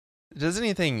Does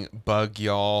anything bug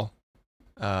y'all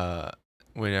uh,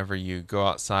 whenever you go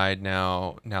outside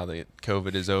now that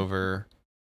COVID is over?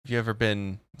 Have you ever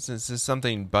been, since there's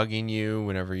something bugging you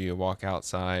whenever you walk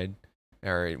outside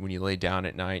or when you lay down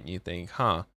at night and you think,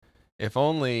 huh, if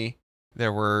only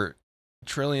there were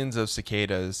trillions of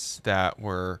cicadas that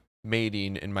were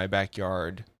mating in my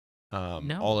backyard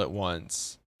No. all at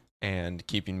once and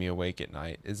keeping me awake at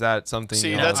night. Is that something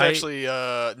See, y'all that's have actually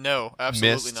no,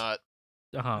 absolutely missed? not.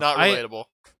 Uh-huh. Not relatable.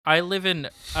 I live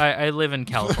in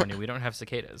California. We don't have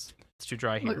cicadas. It's too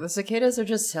dry here. Look, the cicadas are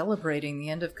just celebrating the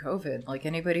end of COVID like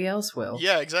anybody else will.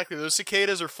 Yeah, exactly. Those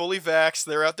cicadas are fully vaxxed.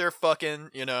 They're out there fucking,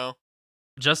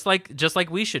 Just like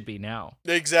we should be now.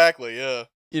 Exactly, yeah.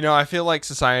 I feel like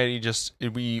society just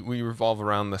we revolve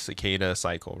around the cicada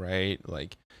cycle, right?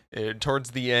 Like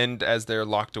towards the end, as they're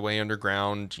locked away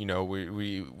underground,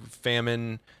 we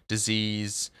famine,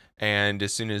 disease, and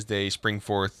as soon as they spring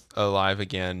forth alive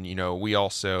again, we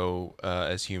also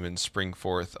as humans spring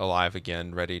forth alive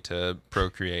again, ready to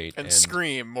procreate and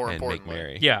scream. More and importantly, make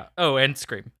merry. Yeah. Oh, and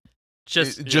scream.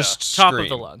 Just top of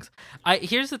the lungs.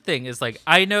 Here's the thing: is like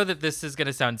I know that this is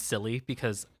gonna sound silly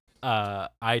because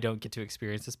I don't get to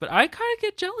experience this, but I kind of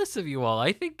get jealous of you all.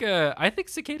 I think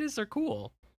cicadas are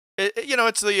cool.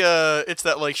 It's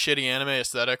that like shitty anime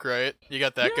aesthetic, right? You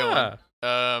got that going.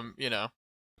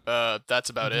 That's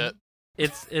about it.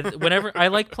 It's whenever I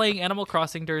like playing Animal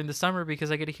Crossing during the summer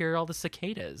because I get to hear all the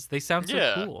cicadas. They sound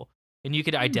so cool, and you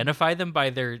could identify them by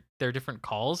their different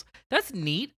calls. That's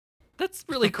neat. That's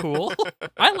really cool.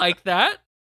 I like that.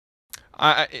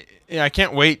 I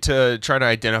can't wait to try to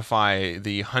identify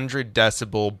the 100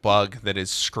 decibel bug that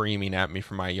is screaming at me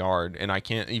from my yard, and I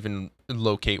can't even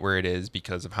locate where it is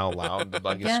because of how loud the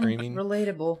bug is screaming.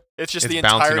 Relatable. It's just It's the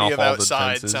bouncing entirety off of all the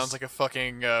outside fences. sounds like a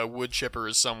fucking wood chipper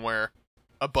is somewhere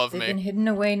above They've me. been hidden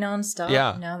away nonstop.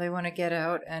 Yeah. Now they want to get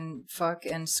out and fuck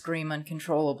and scream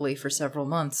uncontrollably for several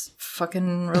months.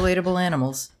 Fucking relatable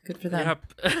animals. Good for them.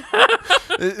 Yep.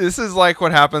 This is like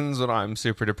what happens when I'm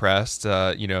super depressed.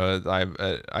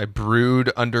 I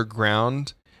brood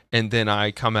underground, and then I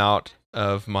come out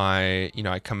of my,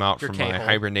 I come out Your from my K-hole.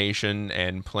 hibernation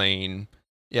and playing,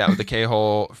 with the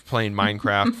K-hole, playing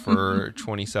Minecraft for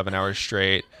 27 hours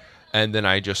straight, and then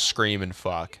I just scream and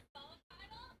fuck.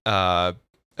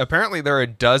 Apparently there are a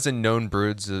dozen known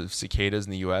broods of cicadas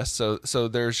in the U.S. So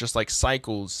there's just like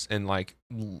cycles and like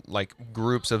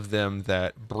groups of them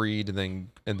that breed and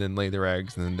then lay their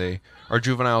eggs, and then they are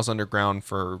juveniles underground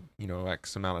for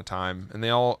X amount of time, and they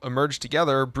all emerge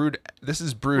together. This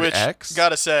is Brood Which, X.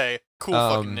 gotta say, cool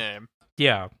fucking name.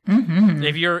 Yeah. Mm-hmm.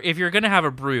 If you're gonna have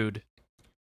a brood,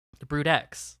 the Brood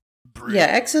X. Yeah,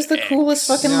 X is the coolest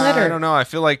fucking No, letter. I don't know. I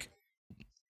feel like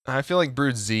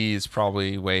Brood Z is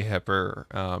probably way hipper.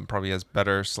 Probably has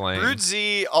better slang. Brood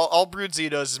Z, all Brood Z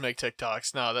does is make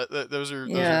TikToks. No, those are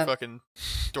fucking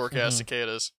dork ass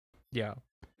cicadas. Yeah.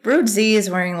 Brood Z is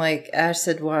wearing like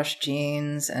acid wash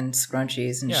jeans and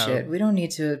scrunchies and shit. We don't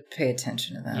need to pay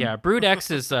attention to them. Yeah, Brood X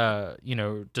is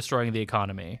destroying the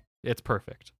economy. It's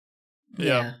perfect.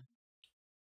 Yeah.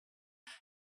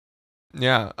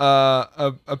 Yeah.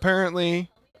 Apparently,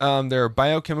 there are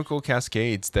biochemical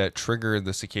cascades that trigger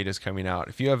the cicadas coming out.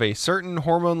 If you have a certain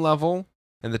hormone level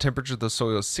and the temperature of the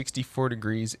soil is 64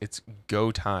 degrees, it's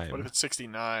go time. What if it's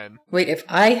 69? Wait, if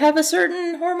I have a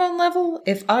certain hormone level?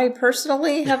 If I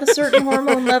personally have a certain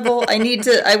hormone level?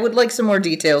 I would like some more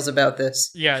details about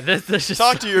this. Yeah, this just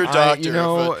Talk to your doctor. you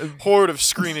know, if a horde of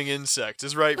screaming insects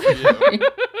is right for you.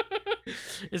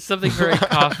 It's something very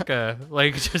Kafka.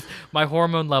 Like, just my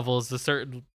hormone level is a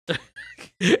certain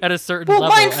at a certain Well,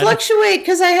 level. mine fluctuate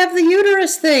because I have the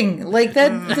uterus thing. Like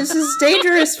that, this is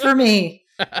dangerous for me.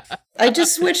 I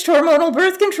just switched hormonal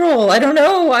birth control. I don't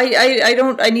know.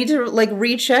 I need to like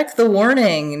recheck the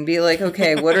warning and be like,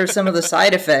 okay, what are some of the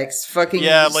side effects? Fucking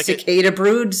cicada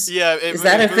broods. Yeah, is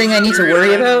that a thing I need to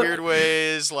worry about? Weird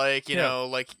ways, like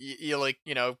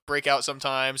you break out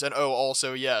sometimes, and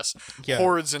also yes,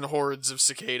 hordes and hordes of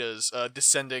cicadas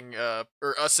descending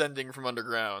or ascending from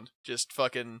underground, just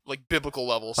fucking like biblical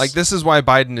levels. Like, this is why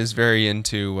Biden is very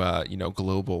into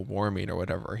global warming or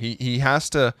whatever. He has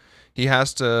to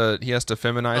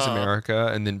feminize America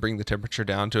and then bring the temperature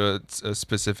down to a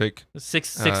specific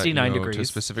 69 degrees, to a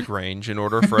specific range, in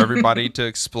order for everybody to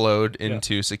explode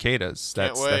into cicadas.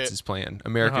 That's his plan.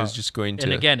 America is just going to.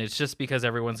 And again, it's just because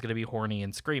everyone's going to be horny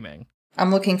and screaming. I'm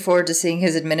looking forward to seeing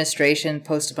his administration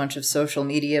post a bunch of social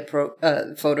media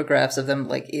photographs of them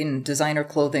like in designer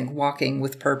clothing, walking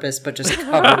with purpose, but just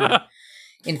covered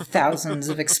in thousands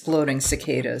of exploding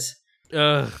cicadas.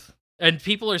 Ugh. And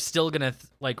people are still gonna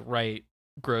write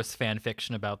gross fan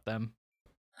fiction about them.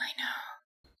 I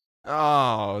know.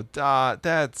 Oh,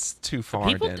 that's too far,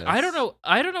 People, Dennis. I don't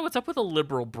know what's up with a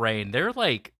liberal brain. They're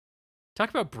like, talk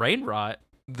about brain rot.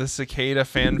 The cicada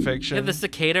fan fiction. Yeah, the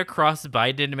cicada cross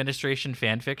Biden administration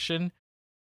fan fiction,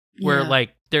 where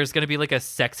like there's gonna be like a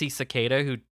sexy cicada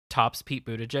who tops Pete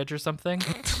Buttigieg or something.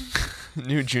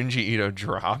 New Junji Ito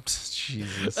dropped.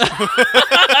 Jesus.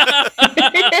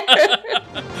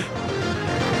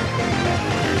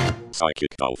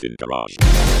 Psychic Dolphin Garage.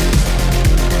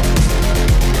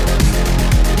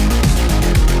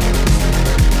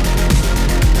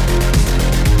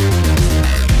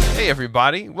 Hey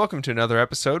everybody, welcome to another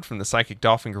episode from the Psychic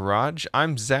Dolphin Garage.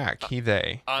 I'm Zach, he,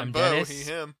 they. I'm Bo, Dennis. he,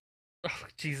 him. Oh,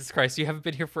 Jesus Christ, you haven't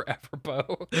been here forever,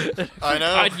 Bo. I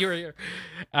know. God, you're here.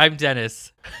 I'm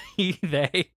Dennis, he,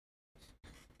 they.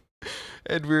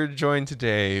 And we're joined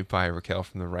today by Raquel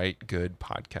from the Right Good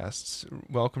Podcasts.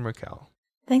 Welcome, Raquel.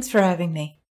 Thanks for having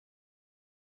me.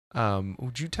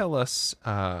 Would you tell us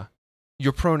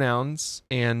your pronouns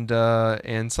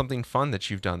and something fun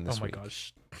that you've done this week? Oh my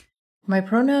gosh. My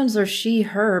pronouns are she,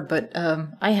 her, but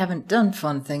I haven't done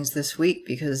fun things this week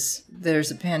because there's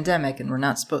a pandemic and we're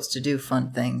not supposed to do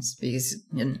fun things because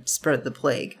you spread the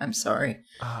plague. I'm sorry.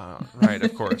 Right,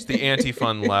 of course. The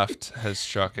anti-fun left has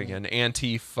struck again.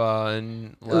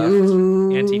 Anti-fun left.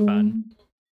 Ooh. Anti-fun.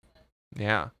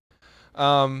 Yeah.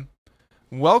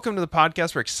 Welcome to the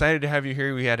podcast. We're excited to have you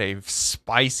here. We had a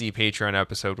spicy Patreon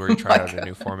episode where we tried out a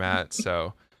new format.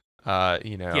 So,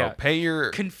 pay your...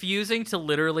 Confusing to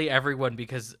literally everyone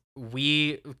because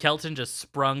Kelton just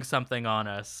sprung something on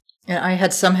us. And I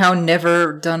had somehow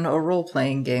never done a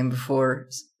role-playing game before,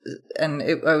 and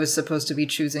I was supposed to be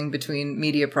choosing between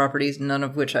media properties, none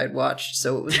of which I'd watched,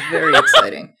 so it was very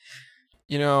exciting.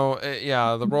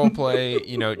 The role play,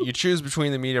 you choose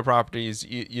between the media properties.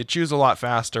 You choose a lot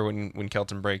faster when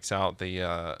Kelton breaks out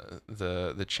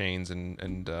the chains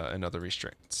and other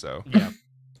restricts. So yeah.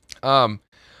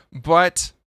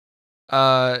 But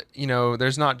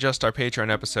there's not just our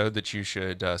Patreon episode that you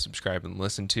should subscribe and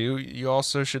listen to. You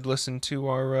also should listen to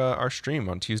our stream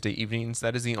on Tuesday evenings.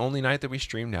 That is the only night that we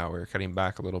stream now. We're cutting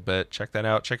back a little bit. Check that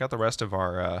out. Check out the rest of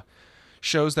our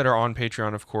shows that are on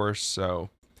Patreon, of course. So.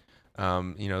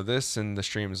 This and the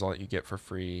stream is all that you get for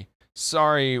free.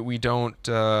 Sorry, we don't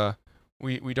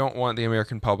we don't want the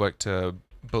American public to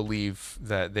believe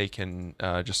that they can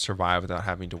just survive without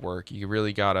having to work. You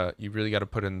really gotta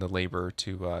put in the labor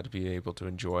to be able to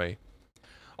enjoy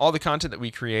all the content that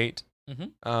we create.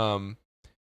 Mm-hmm.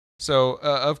 So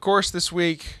of course this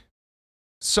week,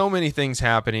 so many things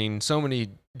happening, so many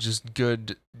just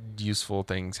good, useful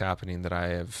things happening that I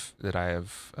have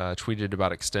tweeted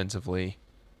about extensively.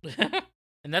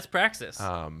 And that's praxis.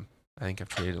 I think I've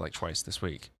tweeted like twice this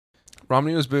week.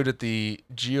 Romney was booed at the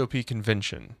GOP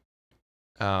convention.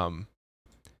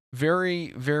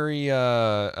 Very, very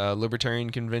libertarian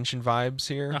convention vibes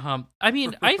here. I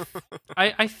mean, I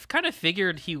kind of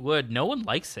figured he would. No one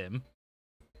likes him.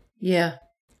 Yeah.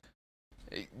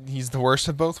 He's the worst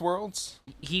of both worlds.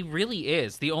 He really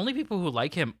is. The only people who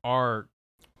like him are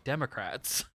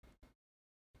Democrats.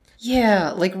 Yeah,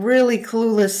 like really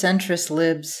clueless centrist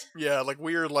libs. Yeah, like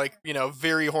weird,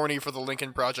 very horny for the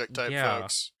Lincoln Project type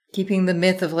folks. Keeping the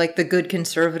myth of the good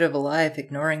conservative alive,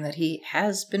 ignoring that he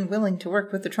has been willing to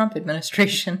work with the Trump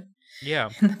administration.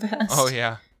 Yeah. In the past. Oh,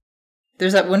 yeah.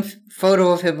 There's that one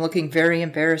photo of him looking very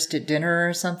embarrassed at dinner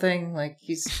or something. Like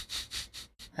he's,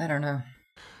 I don't know.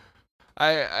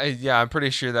 I'm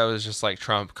pretty sure that was just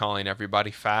Trump calling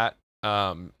everybody fat.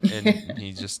 And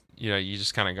he just, you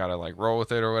just kind of got to roll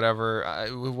with it or whatever.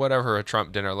 Whatever a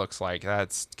Trump dinner looks like,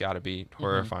 that's got to be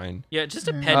horrifying. Yeah, just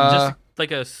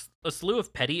a slew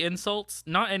of petty insults.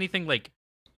 Not anything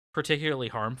particularly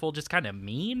harmful, just kind of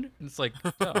mean. It's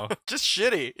oh. Just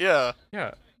shitty, yeah.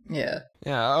 Yeah. Yeah.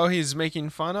 Yeah, oh, he's making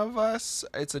fun of us?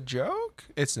 It's a joke?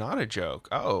 It's not a joke.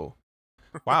 Oh.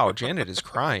 Wow, Janet is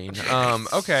crying.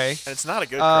 Okay. And it's not a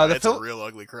good cry, it's a real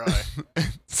ugly cry.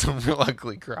 It's a real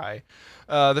ugly cry.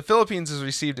 The Philippines has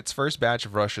received its first batch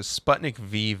of Russia's Sputnik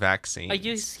V vaccine.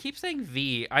 You keep saying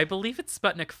V. I believe it's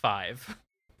Sputnik 5.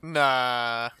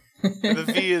 Nah. The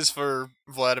V is for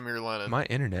Vladimir Lenin. My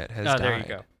internet has died. There you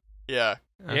go. Yeah.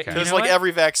 Okay. Because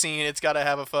every vaccine, it's got to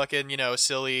have a fucking,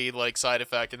 silly side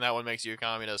effect, and that one makes you a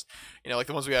communist. Like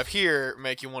the ones we have here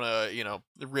make you want to,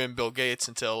 rim Bill Gates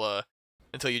until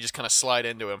you just kind of slide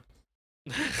into him.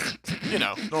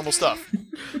 Normal stuff.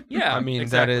 Yeah, I mean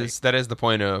exactly. that is the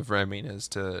point of rimming is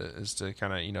to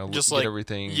kind of just get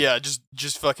everything. Yeah,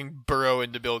 just fucking burrow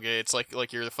into Bill Gates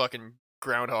like you're the fucking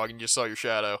groundhog and you just saw your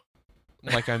shadow.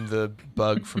 Like I'm the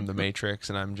bug from the Matrix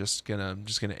and I'm just gonna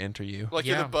enter you. Like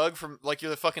you're the bug from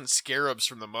you're the fucking scarabs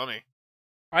from the Mummy.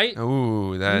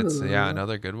 Ooh, that's Ooh.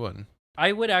 another good one.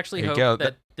 I would actually There you hope go.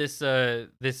 that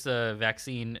this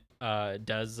vaccine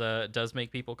does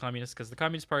make people communist, because the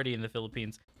Communist Party in the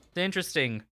Philippines, the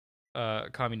interesting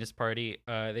communist party,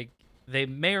 they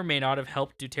may or may not have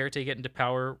helped Duterte get into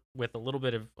power with a little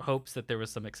bit of hopes that there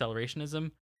was some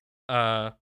accelerationism.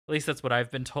 At least that's what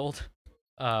I've been told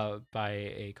by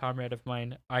a comrade of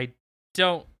mine. I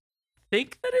don't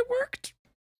think that it worked.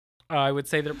 I would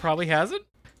say that it probably hasn't.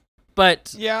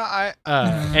 But Yeah, I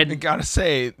and gotta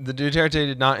say, the Duterte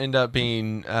did not end up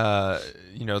being, the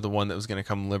one that was going to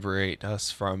come liberate us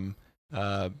from,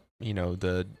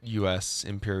 the U.S.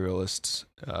 imperialist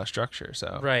structure.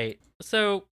 So right.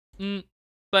 So,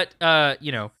 but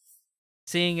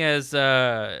seeing as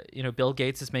Bill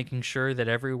Gates is making sure that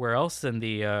everywhere else in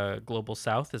the global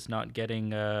South is not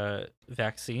getting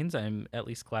vaccines, I'm at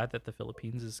least glad that the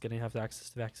Philippines is going to have access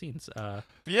to vaccines.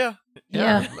 Yeah.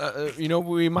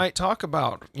 We might talk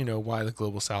about why the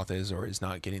global South is or is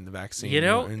not getting the vaccine,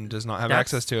 and does not have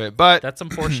access to it. But that's some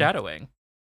foreshadowing.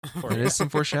 It is some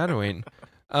foreshadowing.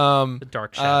 The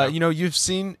dark shadow. You've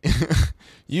seen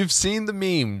you've seen the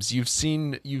memes, you've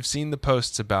seen the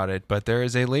posts about it, but there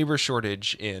is a labor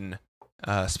shortage in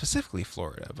specifically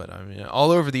Florida, but I mean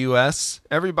all over the US.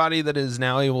 Everybody that is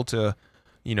now able to,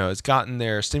 has gotten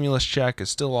their stimulus check, is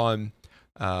still on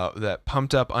that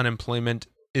pumped up unemployment,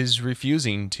 is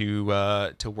refusing to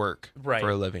work for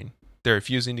a living. They're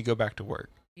refusing to go back to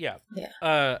work. Yeah.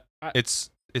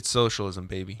 It's socialism,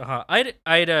 baby.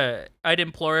 I'd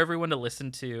implore everyone to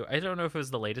listen to. I don't know if it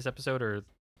was the latest episode or it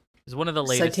was one of the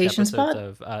latest Citations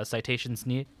episodes of Citations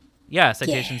Needed. Yeah,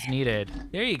 Citations Needed.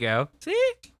 There you go.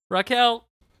 See, Raquel,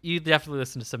 you definitely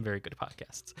listen to some very good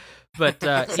podcasts. But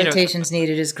Citations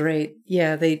Needed is great.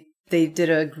 Yeah, they did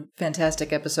a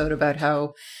fantastic episode about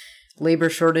how labor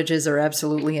shortages are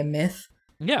absolutely a myth.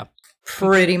 Yeah,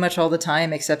 pretty much all the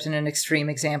time, except in an extreme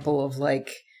example of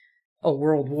like a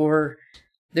world war.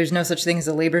 There's no such thing as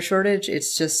a labor shortage.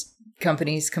 It's just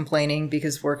companies complaining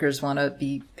because workers want to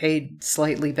be paid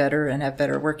slightly better and have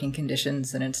better working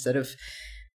conditions. And instead of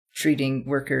treating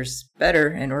workers better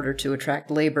in order to attract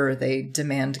labor, they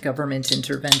demand government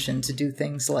intervention to do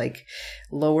things like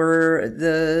lower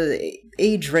the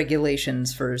age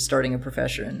regulations for starting a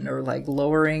profession, or like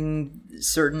lowering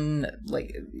certain,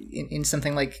 like in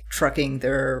something like trucking,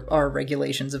 there are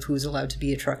regulations of who's allowed to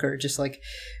be a trucker, just like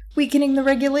weakening the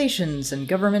regulations and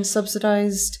government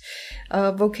subsidized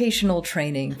vocational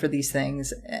training for these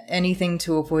things. Anything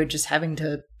to avoid just having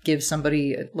to give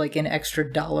somebody like an extra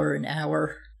 $1 an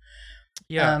hour.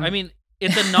 Yeah, I mean,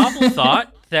 it's a novel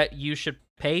thought that you should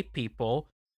pay people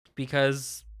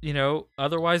because,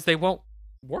 otherwise they won't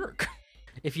work.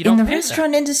 If you don't in the pay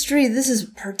restaurant industry, this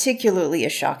is particularly a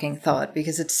shocking thought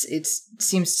because it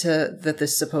seems that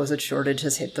this supposed shortage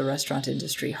has hit the restaurant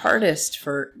industry hardest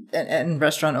and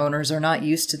restaurant owners are not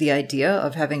used to the idea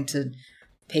of having to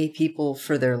pay people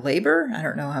for their labor. I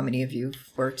don't know how many of you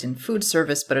worked in food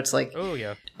service, but it's like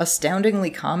astoundingly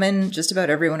common. Just about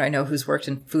everyone I know who's worked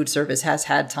in food service has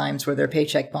had times where their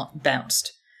paycheck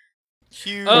bounced.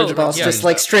 Huge. Where the boss just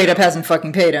like straight up hasn't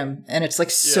fucking paid him. And it's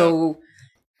like so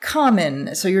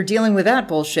common. So you're dealing with that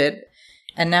bullshit.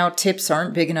 And now tips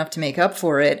aren't big enough to make up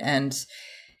for it. And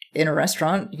in a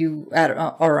restaurant, you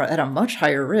are at a much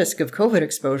higher risk of COVID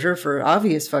exposure for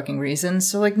obvious fucking reasons.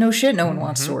 So like, no shit, no one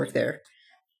wants to work there.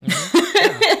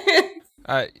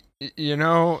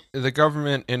 The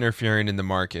government interfering in the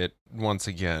market once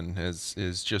again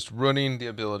is just ruining the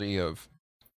ability of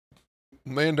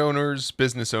landowners,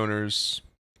 business owners,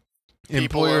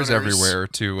 employers everywhere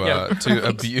to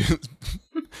abuse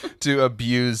to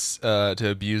abuse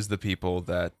the people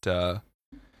that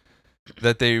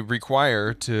they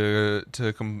require to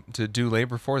do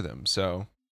labor for them. So,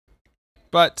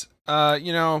 but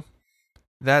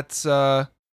that's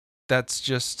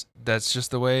just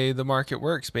the way the market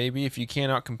works, baby. If you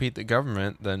can't outcompete the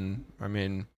government, then I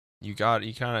mean, you got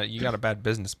a bad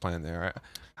business plan there.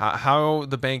 How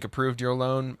the bank approved your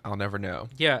loan, I'll never know.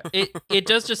 Yeah, it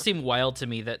does just seem wild to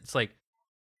me that it's like,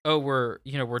 oh, we're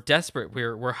desperate.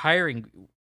 We're hiring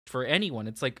for anyone.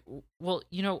 It's like, well,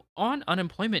 on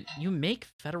unemployment, you make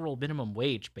federal minimum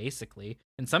wage basically.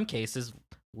 In some cases,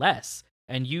 less,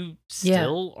 and you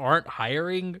still aren't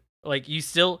hiring. Like, you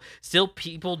still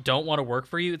people don't want to work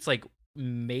for you. It's like,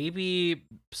 maybe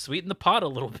sweeten the pot a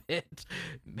little bit.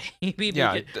 Maybe make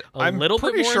it a little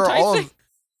bit more enticing.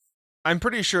 I'm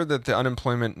pretty sure that the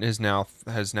unemployment has now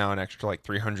an extra like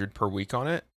 300 per week on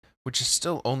it, which is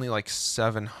still only like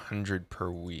 700 per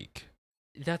week.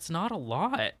 That's not a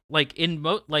lot. Like in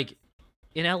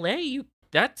LA,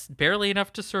 that's barely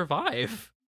enough to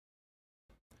survive.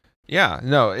 Yeah,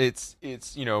 no, it's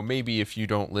maybe if you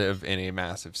don't live in a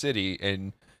massive city,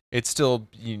 and it's still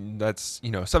that's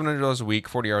 $700 a week,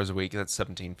 40 hours a week, that's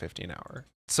 $17.50 an hour.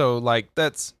 So like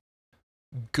that's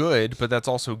good, but that's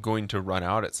also going to run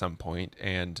out at some point.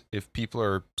 And if people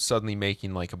are suddenly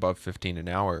making like above 15 an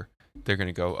hour, they're going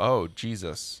to go, oh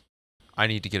Jesus, I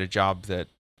need to get a job that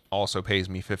also pays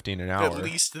me 15 an hour. At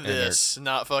least this,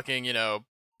 not fucking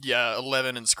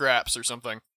 11 and scraps or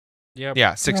something.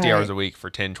 Yeah, 60 hours a week for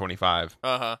 10.25.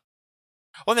 Uh-huh.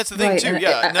 Well, that's the thing, too. And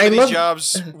Yeah, none of these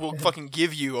jobs will fucking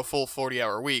give you a full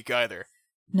 40-hour week, either.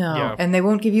 No, and they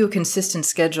won't give you a consistent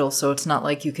schedule, so it's not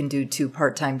like you can do 2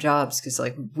 part-time jobs, because,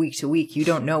 like, week to week, you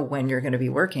don't know when you're going to be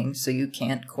working, so you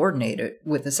can't coordinate it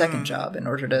with a second job in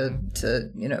order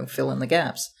to fill in the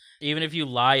gaps. Even if you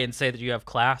lie and say that you have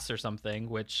class or something,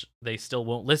 which they still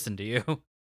won't listen to you.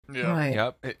 Yeah. Right.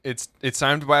 Yep. It's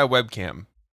time to buy a webcam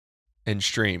and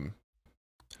stream.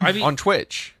 I mean, on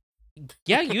Twitch.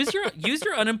 Yeah, use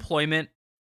your unemployment,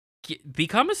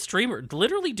 become a streamer,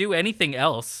 literally do anything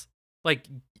else. Like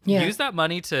use that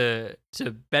money to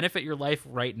benefit your life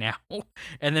right now,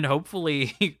 and then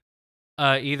hopefully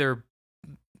either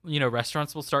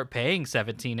restaurants will start paying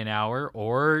 $17 an hour,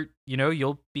 or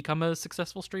you'll become a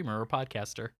successful streamer or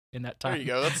podcaster in that time. There you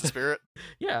go. That's the spirit.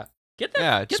 Yeah. Get that.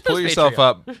 Yeah, just get pull yourself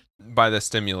Patreon. up by the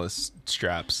stimulus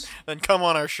straps. Then come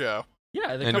on our show.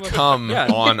 Yeah, And come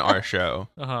on our show.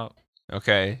 Uh-huh.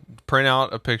 Okay, print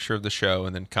out a picture of the show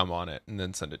and then come on it and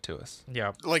then send it to us.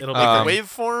 Yeah, like it'll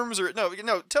waveforms or no.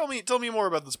 Tell me more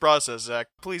about this process, Zach.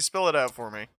 Please spell it out for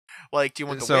me. Like, do you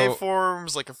want the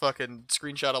waveforms, like a fucking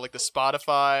screenshot of like the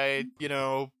Spotify,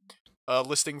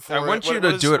 listing for it? I want you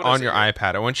to do it on your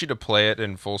iPad. I want you to play it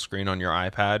in full screen on your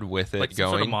iPad with it like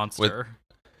going. Sort of monster.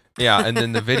 Yeah, and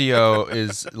then the video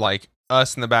is like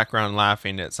us in the background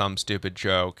laughing at some stupid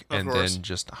joke, then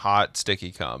just hot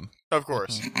sticky cum. Of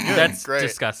course. Good, That's great.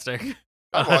 disgusting.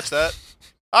 I'd watch that.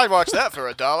 I'd watch that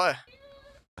for $1.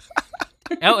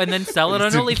 Oh, and then sell it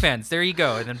on OnlyFans. There you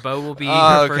go. And then Bo will be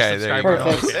her first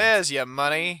subscriber. There's your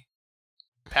money.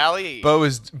 Pally. Bo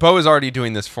is already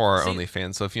doing this for our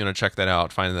OnlyFans, so if you want to check that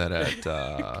out, find that at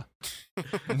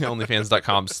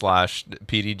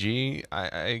onlyfans.com/PDG.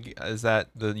 Is that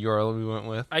the URL we went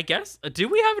with? I guess. Do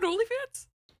we have an OnlyFans?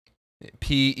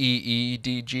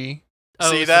 PEEDG. Oh,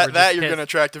 see, that you're going to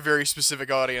attract a very specific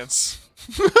audience.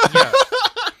 Yeah.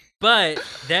 But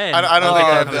then I don't think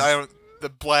I have the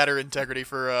bladder integrity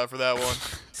for that one.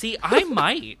 See, I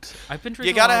might. I've been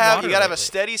drinking. You gotta have a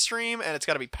steady stream, and it's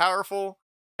gotta be powerful,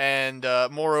 and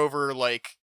moreover,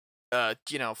 like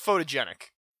photogenic.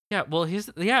 Yeah, well,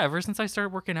 ever since I started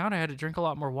working out, I had to drink a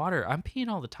lot more water. I'm peeing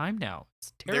all the time now.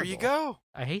 It's terrible. There you go.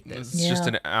 I hate this. It's just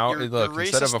an hour. Look, you're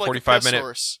instead of a racist 45-minute.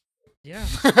 Horse. Yeah.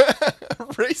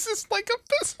 Racist like a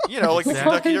piss horse. Like the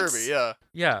Kentucky Derby, yeah.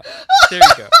 Yeah, there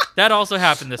you go. That also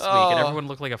happened this week, and everyone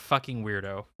looked like a fucking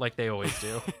weirdo, like they always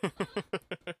do.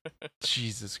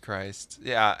 Jesus Christ.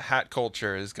 Yeah, hat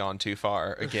culture has gone too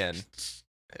far again.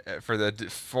 For the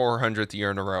 400th year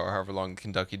in a row, or however long the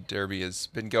Kentucky Derby has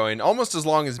been going, almost as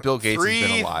long as Bill Gates has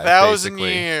been alive. 3,000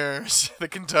 years the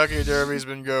Kentucky Derby's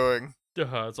been going.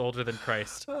 It's older than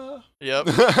Christ. Yep.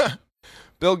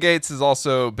 Bill Gates has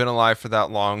also been alive for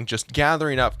that long, just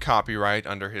gathering up copyright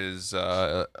under his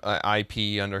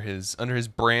IP, under his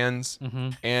brands,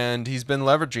 and he's been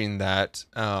leveraging that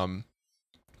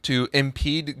to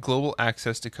impede global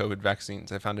access to COVID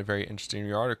vaccines. I found a very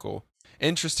interesting article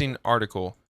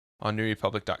on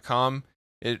newrepublic.com.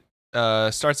 It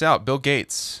starts out, Bill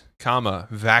Gates,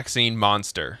 vaccine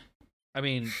monster. I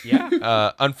mean,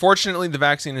 yeah. Unfortunately, the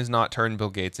vaccine has not turned Bill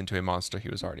Gates into a monster. He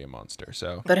was already a monster.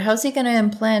 So, but how's he going to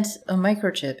implant a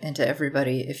microchip into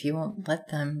everybody if you won't let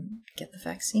them get the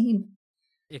vaccine?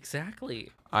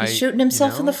 Exactly. He's shooting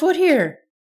himself in the foot here.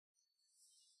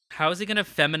 How is he going to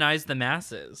feminize the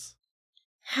masses?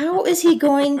 How is he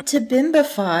going to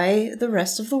bimbify the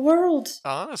rest of the world?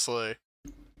 Honestly.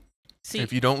 See,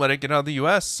 if you don't let it get out of the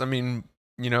U.S., I mean,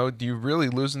 you're really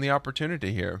losing the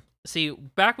opportunity here. See,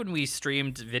 back when we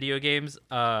streamed video games,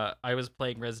 I was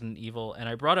playing Resident Evil, and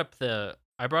I brought up the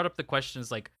questions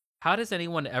like, how does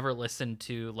anyone ever listen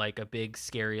to like a big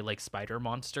scary like spider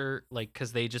monster, like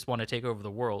because they just want to take over the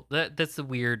world? That's the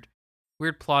weird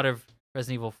plot of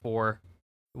Resident Evil 4.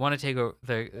 Want to take over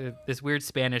this weird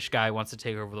Spanish guy wants to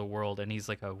take over the world, and he's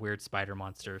like a weird spider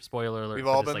monster. Spoiler alert! We've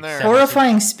all been there.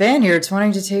 Horrifying Spaniards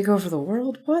wanting to take over the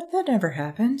world. What? That never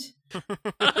happened.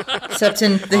 Except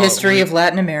in the history of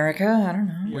Latin America. I don't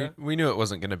know. Yeah. We knew it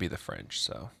wasn't going to be the French,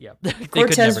 so yeah.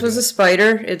 Cortez was a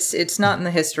spider. It's not in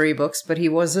the history books, but he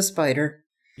was a spider.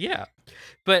 Yeah.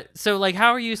 But so like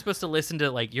how are you supposed to listen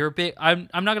to like you're a big I'm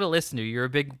not going to listen to you. You're a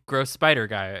big gross spider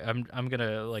guy. I'm going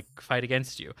to like fight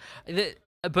against you.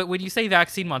 But when you say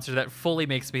vaccine monster, that fully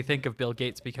makes me think of Bill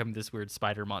Gates becoming this weird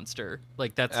spider monster.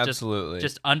 Like that's Absolutely.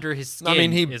 just under his skin. I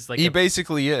mean, he he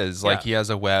basically is like he has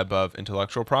a web of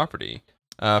intellectual property.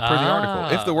 Per the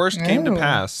article, if the worst came to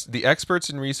pass, the experts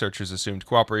and researchers assumed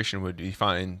cooperation would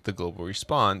define the global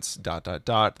response. ...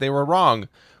 They were wrong,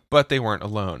 but they weren't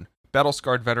alone.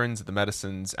 Battle-scarred veterans of the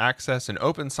medicines access and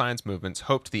open science movements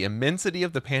hoped the immensity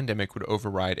of the pandemic would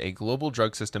override a global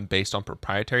drug system based on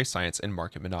proprietary science and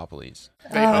market monopolies.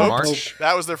 They hoped.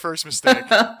 That was their first mistake.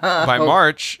 By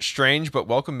March, strange but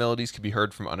welcome melodies could be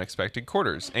heard from unexpected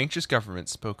quarters. Anxious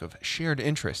governments spoke of shared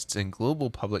interests in global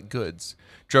public goods.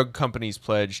 Drug companies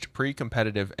pledged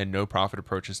pre-competitive and no-profit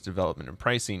approaches to development and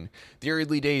pricing. The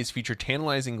early days featured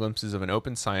tantalizing glimpses of an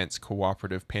open science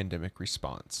cooperative pandemic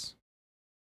response.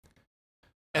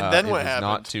 And then what happened?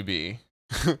 Not to be.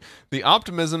 The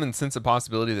optimism and sense of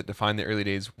possibility that defined the early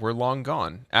days were long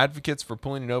gone. Advocates for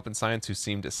pulling an open science who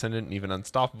seemed ascendant and even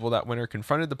unstoppable that winter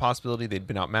confronted the possibility they'd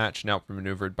been outmatched and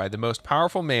outmaneuvered by the most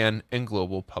powerful man in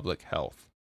global public health.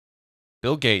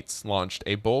 Bill Gates launched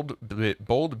a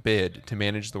bold bid to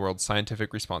manage the world's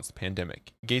scientific response to the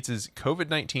pandemic. Gates's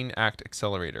COVID-19 Act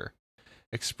Accelerator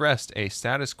expressed a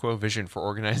status quo vision for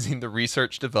organizing the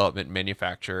research, development,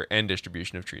 manufacture, and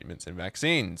distribution of treatments and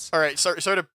vaccines. All right, sorry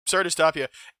to stop you.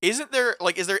 Is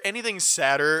there anything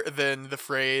sadder than the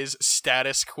phrase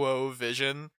status quo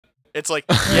vision? It's like,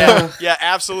 yeah,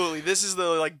 absolutely. This is the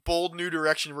like bold new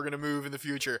direction we're going to move in the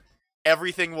future.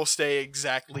 Everything will stay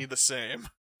exactly the same.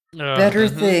 Better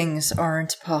things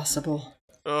aren't possible.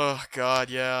 Oh god,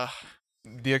 yeah.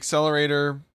 The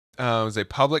accelerator was a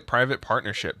public-private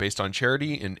partnership based on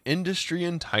charity and industry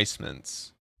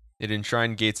enticements. It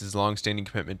enshrined Gates' long-standing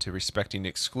commitment to respecting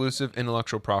exclusive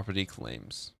intellectual property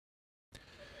claims.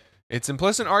 Its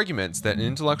implicit arguments that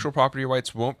intellectual property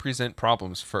rights won't present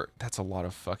problems for... That's a lot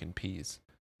of fucking P's.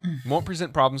 Won't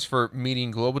present problems for meeting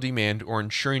global demand or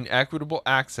ensuring equitable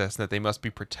access, that they must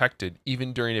be protected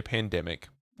even during a pandemic,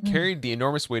 carried the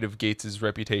enormous weight of Gates'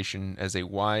 reputation as a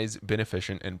wise,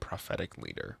 beneficent, and prophetic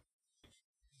leader.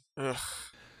 Ugh.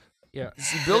 Yeah.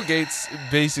 So Bill Gates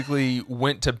basically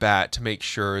went to bat to make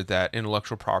sure that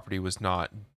intellectual property was not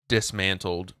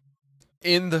dismantled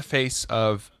in the face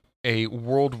of a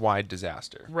worldwide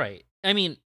disaster. Right. I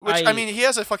mean, he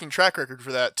has a fucking track record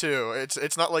for that too.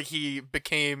 It's not like he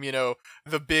became,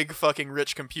 the big fucking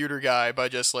rich computer guy by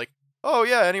just like, oh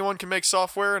yeah, anyone can make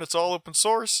software and it's all open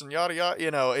source and yada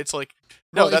yada. It's like,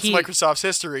 no, that's Microsoft's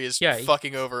history is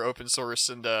fucking over open source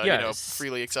and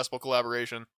freely accessible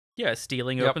collaboration. Yeah,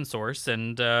 stealing open source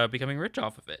and becoming rich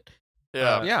off of it.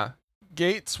 Yeah.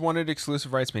 Gates wanted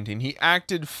exclusive rights maintained. He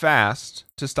acted fast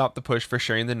to stop the push for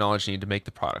sharing the knowledge needed to make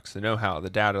the products, the know-how, the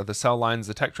data, the cell lines,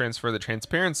 the tech transfer, the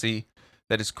transparency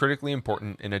that is critically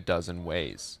important in a dozen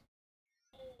ways.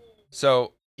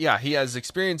 So, yeah, he has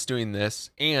experience doing this,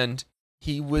 and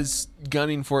he was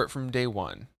gunning for it from day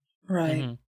one. Right.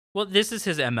 Mm-hmm. Well, this is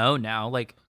his MO now.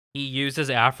 Like, he uses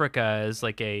Africa as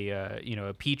like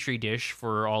a petri dish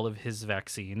for all of his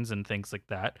vaccines and things like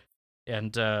that.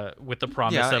 And with the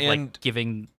promise of like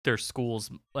giving their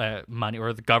schools money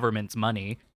or the government's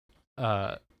money,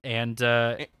 and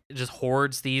just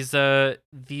hoards these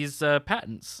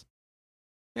patents.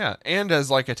 Yeah, and as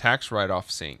like a tax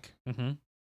write-off sink. Mm-hmm.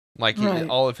 Like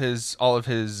all of his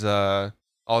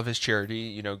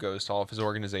charity, goes to all of his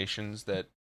organizations that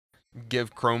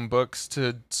give Chromebooks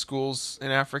to schools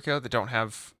in Africa that don't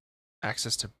have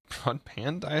access to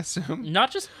broadband, I assume.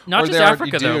 Not just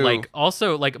Africa though, like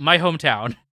also like my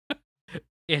hometown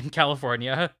in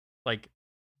California, like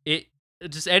it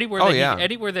just anywhere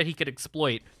anywhere that he could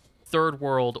exploit third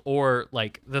world or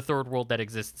like the third world that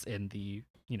exists in the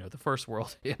the first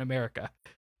world in America.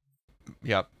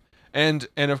 Yep. And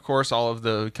of course all of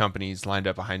the companies lined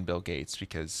up behind Bill Gates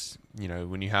because,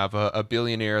 when you have a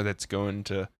billionaire that's going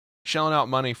to shelling out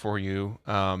money for you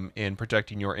in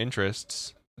protecting your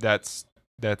interests, that's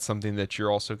something that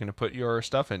you're also going to put your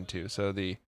stuff into. So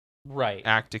the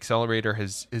Act Accelerator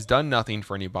has done nothing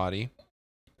for anybody.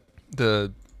 We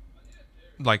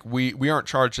aren't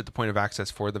charged at the point of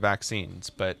access for the vaccines,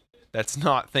 but that's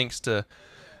not thanks to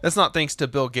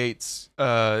Bill Gates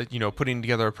putting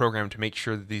together a program to make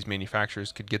sure that these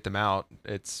manufacturers could get them out.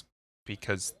 It's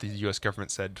because the US government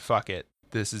said, fuck it.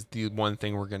 This is the one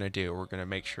thing we're going to do. We're going to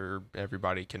make sure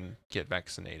everybody can get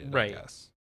vaccinated, right.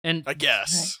 I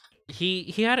guess.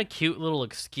 He had a cute little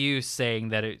excuse saying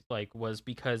that it was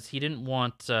because he didn't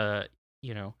want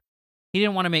he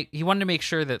wanted to make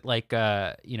sure that like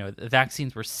the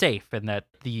vaccines were safe, and that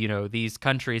these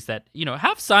countries that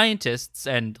have scientists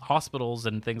and hospitals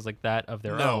and things like that of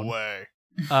their own. No way.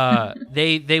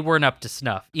 They weren't up to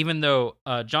snuff, even though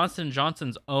Johnson &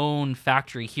 Johnson's own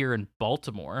factory here in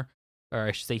Baltimore, or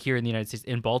I should say here in the United States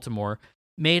in Baltimore,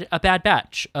 made a bad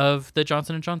batch of the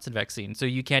Johnson & Johnson vaccine. So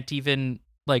you can't even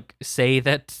like say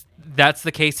that that's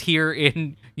the case here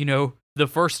in the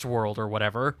first world or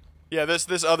whatever. Yeah,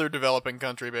 this other developing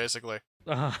country basically.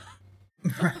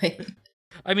 Right.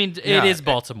 I mean, it is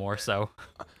Baltimore, so.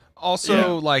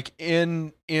 Also, like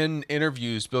in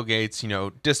interviews, Bill Gates,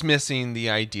 dismissing the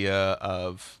idea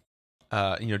of,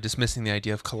 dismissing the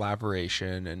idea of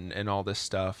collaboration and all this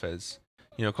stuff as,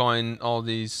 calling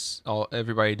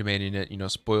everybody demanding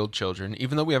it, spoiled children,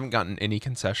 even though we haven't gotten any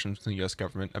concessions from the U.S.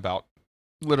 government about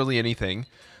literally anything,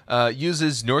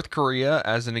 uses North Korea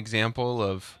as an example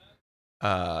of,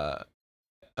 as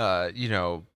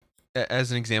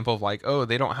an example of like, oh,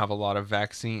 they don't have a lot of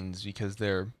vaccines because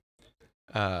they're,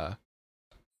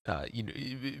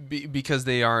 because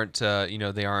they aren't,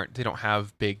 they don't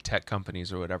have big tech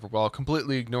companies or whatever, while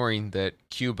completely ignoring that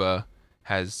Cuba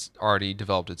has already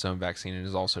developed its own vaccine and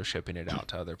is also shipping it out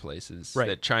to other places. Right.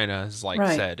 That China has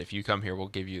said, if you come here, we'll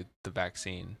give you the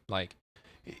vaccine. Like,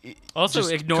 also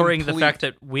ignoring the fact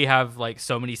that we have like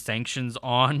so many sanctions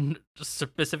on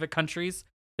specific countries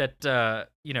that what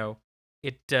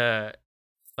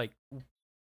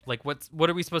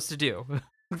are we supposed to do?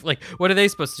 Like, what are they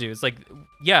supposed to do? It's like,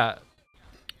 yeah,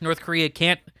 North Korea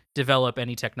can't develop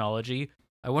any technology.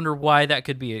 I wonder why that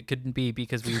could be. It couldn't be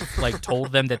because we've like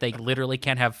told them that they literally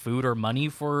can't have food or money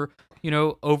for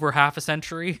over half a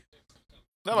century.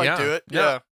 That might do it.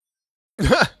 Yeah.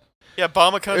 Yeah,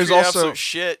 bomb a country absolute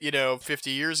shit,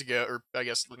 50 years ago, or I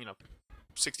guess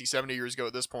 60, 70 years ago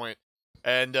at this point.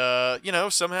 And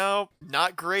somehow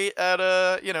not great at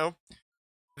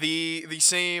the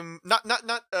same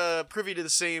not privy to the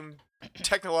same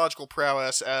technological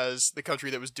prowess as the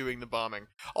country that was doing the bombing.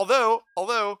 Although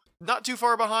not too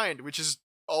far behind, which is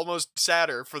almost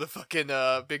sadder for the fucking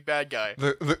big bad guy.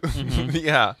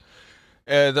 Yeah.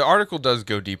 The article does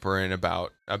go deeper in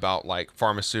about like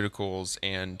pharmaceuticals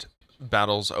and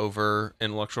battles over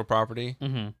intellectual property.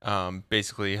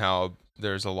 Basically how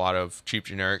there's a lot of cheap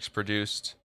generics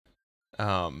produced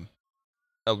around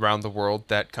the world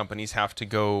that companies have to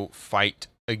go fight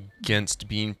against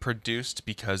being produced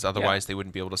because otherwise they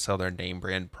wouldn't be able to sell their name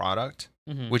brand product,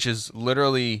 which is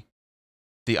literally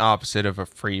the opposite of a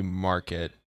free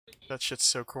market. That shit's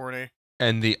so corny.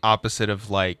 And the opposite of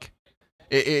like,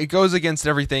 it goes against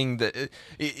everything that,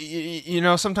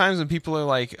 sometimes when people are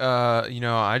like,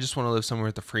 I just want to live somewhere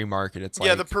with the free market. It's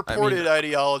like, the purported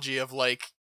ideology of like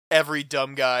every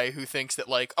dumb guy who thinks that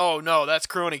like, oh no, that's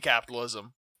crony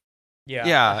capitalism.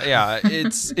 Yeah.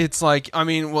 It's like, I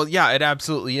mean, well, yeah, it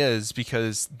absolutely is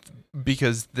because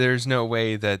there's no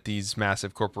way that these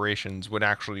massive corporations would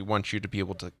actually want you to be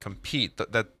able to compete.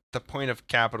 That the point of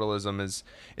capitalism is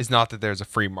not that there's a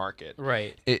free market,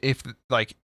 right? If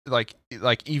like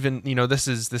even this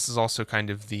is also kind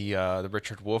of the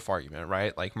Richard Wolff argument,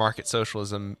 right? Like market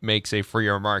socialism makes a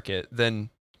freer market than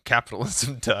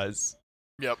capitalism does.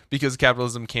 Yep. Because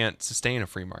capitalism can't sustain a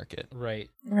free market. Right.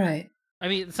 Right. I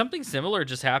mean, something similar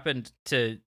just happened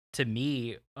to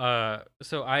me.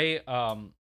 So I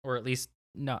or at least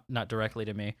not directly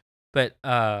to me, but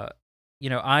I'm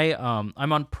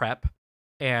on PrEP,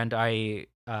 and I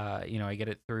get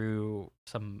it through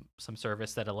some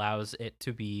service that allows it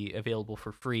to be available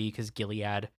for free because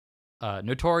Gilead,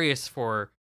 notorious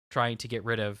for trying to get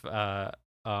rid of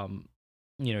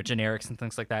generics and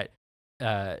things like that,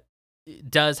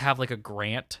 does have like a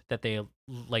grant that they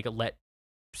like let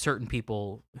certain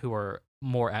people who are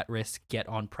more at risk get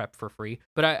on PrEP for free.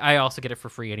 But I also get it for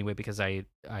free anyway because I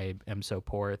am so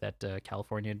poor that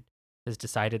California has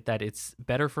decided that it's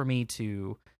better for me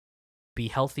to be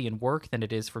healthy and work than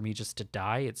it is for me just to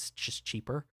die. It's just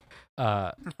cheaper.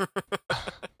 So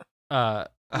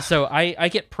I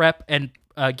get PrEP, and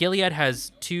Gilead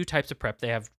has two types of PrEP. They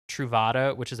have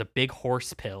Truvada, which is a big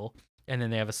horse pill, and then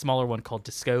they have a smaller one called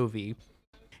Descovy.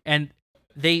 And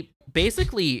they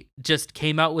basically just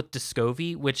came out with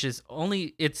Descovy, which is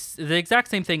it's the exact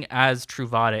same thing as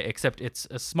Truvada, except it's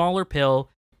a smaller pill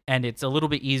and it's a little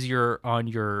bit easier on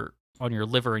your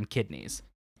liver and kidneys,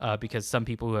 because some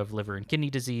people who have liver and kidney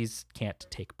disease can't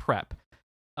take PrEP.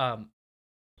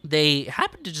 They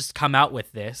happen to just come out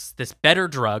with this better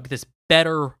drug, this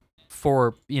better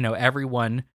for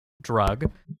everyone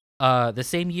drug, the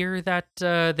same year that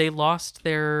they lost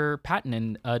their patent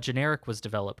and a generic was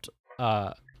developed.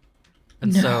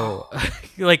 So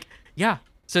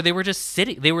So they were just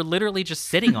sitting. They were literally just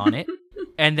sitting on it,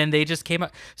 and then they just came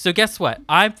up. So guess what?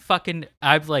 I'm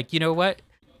like, you know what?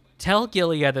 Tell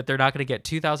Gilead that they're not going to get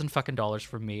 $2,000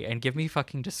 from me and give me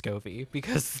fucking Descovy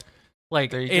because,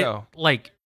 like, there you go.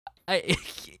 Like,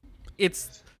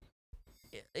 it's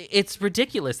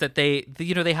ridiculous that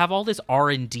they have all this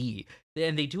R&D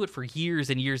and they do it for years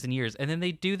and years and years, and then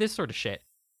they do this sort of shit.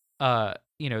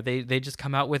 They just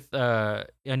come out with a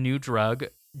new drug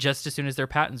just as soon as their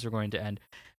patents are going to end.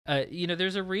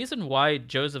 There's a reason why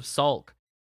Joseph Salk,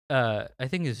 I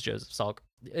think it's Joseph Salk,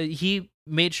 he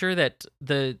made sure that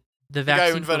the vaccine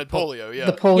guy who invented polio,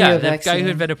 the polio the vaccine. guy who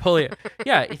invented polio.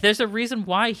 Yeah, there's a reason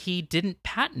why he didn't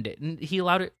patent it and he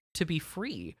allowed it to be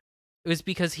free. It was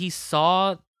because he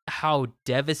saw how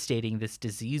devastating this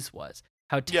disease was,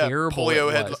 how terrible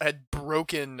polio it was. had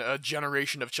broken a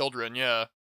generation of children. Yeah.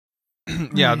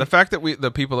 Yeah, the fact that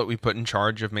the people that we put in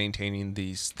charge of maintaining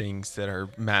these things that are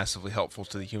massively helpful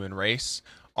to the human race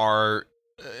are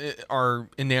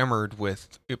enamored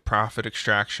with profit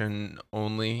extraction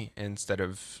only, instead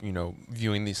of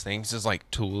viewing these things as like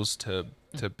tools to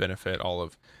benefit all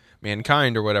of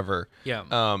mankind or whatever. Yeah.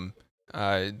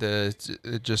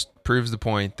 It just proves the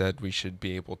point that we should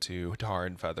be able to tar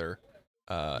and feather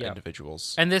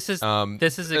individuals. And this is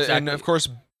exactly, and of course,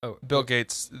 Bill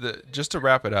Gates. Just to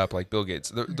wrap it up, like Bill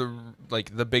Gates,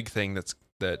 the big thing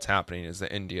that's happening is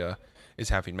that India is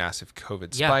having massive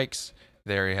COVID spikes.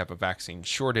 They have a vaccine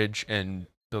shortage, and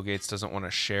Bill Gates doesn't want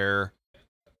to share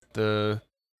the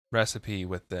recipe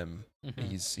with them.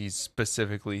 Mm-hmm. He's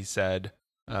specifically said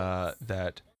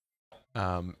that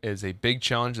is a big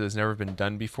challenge that has never been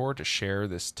done before, to share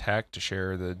this tech, to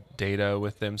share the data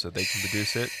with them so they can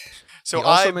produce it. So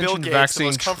Bill Gates, the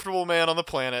most comfortable man on the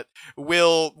planet,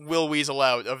 will weasel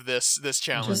out of this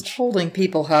challenge. Just holding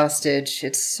people hostage.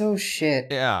 It's so shit.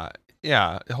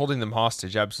 Yeah, holding them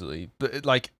hostage, absolutely. But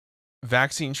like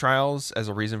vaccine trials as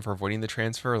a reason for avoiding the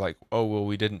transfer, like, oh well,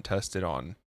 we didn't test it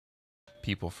on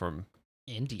people from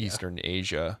India, Eastern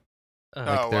Asia.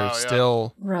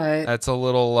 Still right. That's a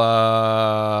little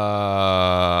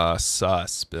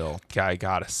sus, Bill. I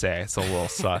gotta say, it's a little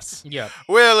sus. Yeah.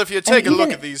 Well, if you take a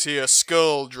look at these here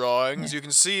skull drawings, you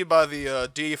can see by the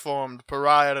deformed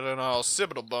parietal and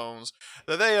occipital bones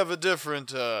that they have a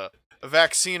different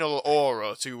vaccinal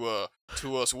aura to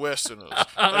us Westerners.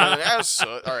 All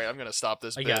right, I'm gonna stop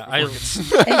this bit. Yeah,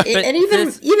 and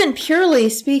even purely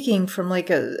speaking from like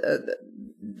a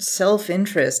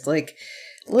self-interest, like,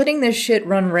 letting this shit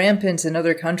run rampant in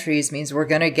other countries means we're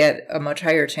going to get a much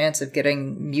higher chance of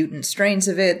getting mutant strains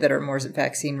of it that are more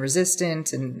vaccine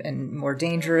resistant and more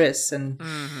dangerous. And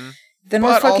then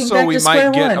we're fucking back to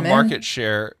square one, market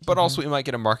share. But also we might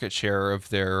get a market share of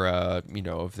their,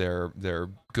 of their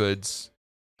goods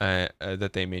that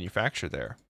they manufacture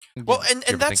there. Well,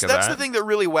 and that's the thing that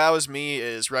really wows me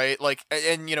is, right, like,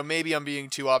 and maybe I'm being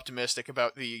too optimistic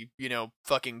about the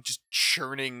fucking just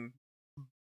churning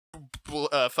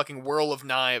fucking whirl of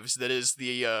knives that is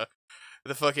the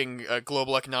fucking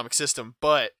global economic system,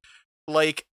 but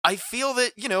like, I feel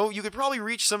that you could probably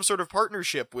reach some sort of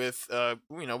partnership with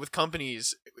with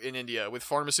companies in India, with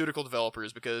pharmaceutical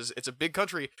developers, because it's a big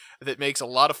country that makes a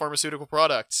lot of pharmaceutical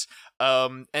products,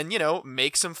 and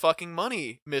make some fucking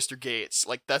money, Mr. Gates.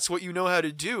 Like, that's what you know how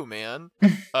to do, man.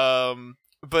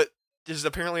 But just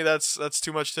apparently that's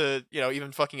too much to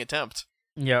even fucking attempt.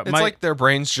 Yeah, it's like their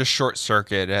brains just short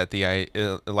circuit at the idea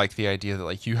that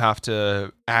like you have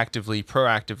to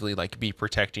proactively like be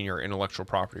protecting your intellectual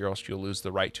property, or else you'll lose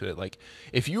the right to it. Like,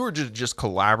 if you were to just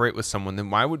collaborate with someone, then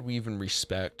why would we even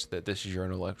respect that this is your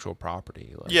intellectual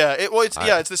property? Like,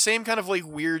 it's the same kind of like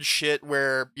weird shit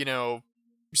where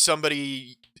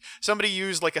somebody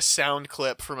used like a sound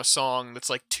clip from a song that's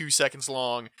like 2 seconds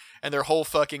long, and their whole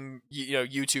fucking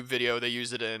YouTube video they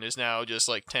used it in is now just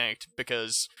like tanked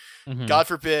because God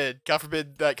forbid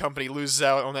that company loses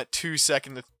out on that 2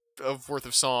 seconds of worth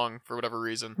of song for whatever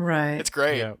reason. Right. It's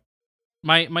great. Yeah.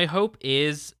 My hope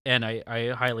is, and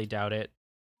I highly doubt it,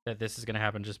 that this is going to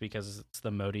happen just because it's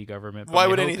the Modi government. Why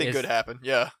would anything good happen?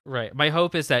 Yeah. Right. My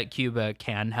hope is that Cuba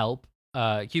can help.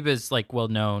 Cuba is like well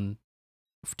known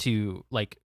to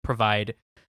like provide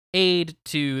aid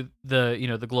to the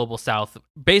the global south,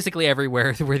 basically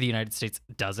everywhere where the United States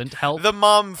doesn't help. The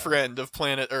mom friend of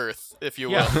planet Earth, if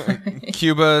you will.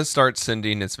 Cuba starts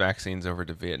sending its vaccines over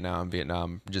to Vietnam.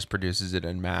 Vietnam just produces it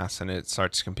en masse, and it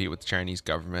starts to compete with the Chinese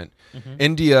government.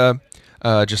 India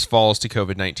just falls to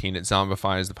COVID-19. It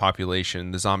zombifies the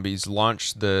population. The zombies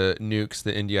launch the nukes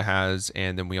that India has,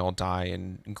 and then we all die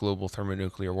in global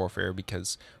thermonuclear warfare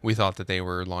because we thought that they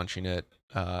were launching it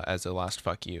as a last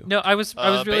fuck you. No, I was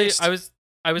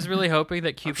really hoping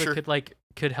that Cuba could like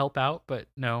could help out, but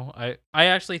no, I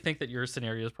actually think that your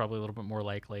scenario is probably a little bit more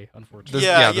likely, unfortunately.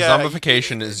 The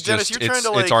zombification is Dennis, just you're trying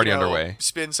to, like, it's already underway.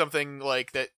 Spin something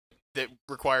like that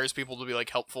requires people to be like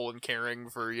helpful and caring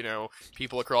for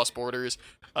people across borders.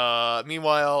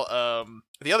 Meanwhile,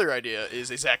 the other idea is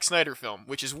a Zack Snyder film,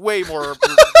 which is way more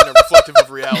reflective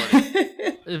of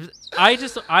reality.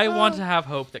 I want to have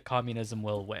hope that communism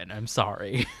will win. I'm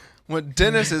sorry. What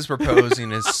Dennis is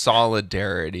proposing is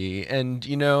solidarity. And,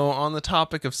 on the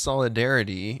topic of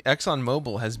solidarity,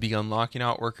 ExxonMobil has begun locking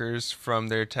out workers from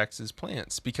their Texas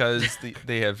plants because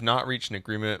they have not reached an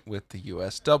agreement with the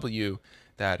USW.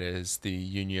 That is the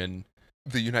union,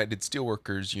 the United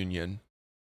Steelworkers Union.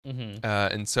 Mm-hmm.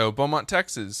 And so Beaumont,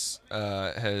 Texas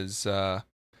has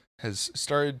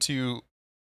started to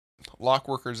lock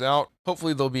workers out.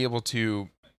 Hopefully they'll be able to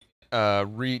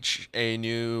reach a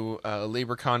new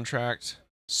labor contract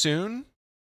soon,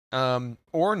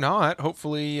 or not.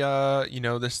 Hopefully,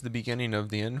 this is the beginning of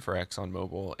the end for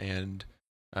ExxonMobil, and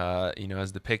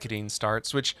as the picketing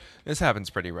starts, which this happens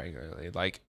pretty regularly.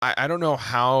 Like, I don't know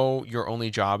how your only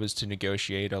job is to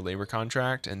negotiate a labor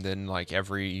contract, and then like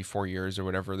every 4 years or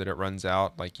whatever that it runs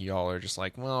out, like y'all are just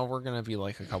like, well, we're gonna be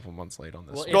like a couple months late on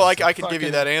this. Well, I can give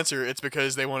you that answer. It's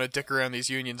because they want to dick around these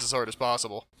unions as hard as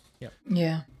possible.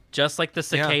 Yeah. Just like the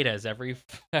cicadas, every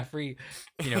every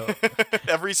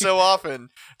so often,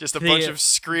 just a bunch of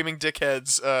screaming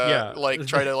dickheads,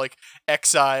 try to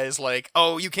excise,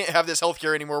 oh, you can't have this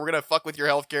healthcare anymore. We're gonna fuck with your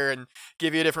healthcare and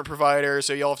give you a different provider,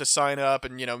 so y'all have to sign up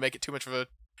and make it too much of a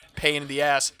pain in the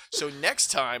ass. So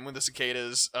next time when the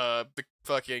cicadas, the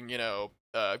fucking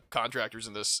contractors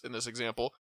in this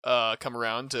example, come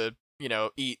around to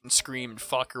eat and scream and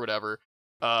fuck or whatever.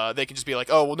 They can just be like,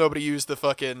 oh, well, nobody used the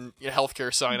fucking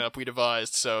healthcare sign up we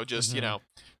devised, so just we're not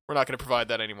going to provide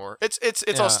that anymore. It's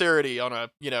austerity on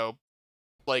a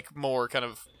more kind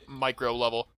of micro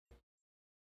level.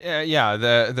 Yeah.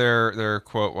 Their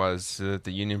quote was that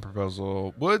the union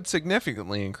proposal would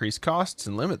significantly increase costs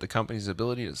and limit the company's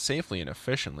ability to safely and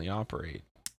efficiently operate.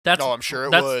 I'm sure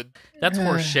it would. That's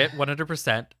horseshit,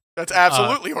 100%. That's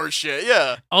absolutely horseshit.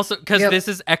 Yeah. Also, because this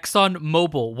is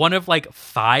ExxonMobil, one of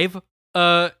 5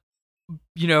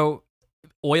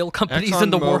 oil companies in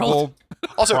the world.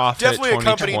 Also, definitely a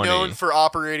company known for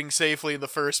operating safely in the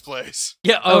first place.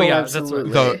 Yeah. Oh, yeah.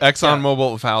 Absolutely. That's right. The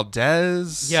ExxonMobil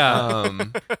Valdez. Yeah.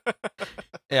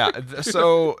 Yeah.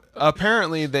 So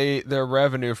apparently, their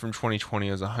revenue from 2020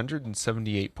 is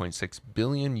 $178.6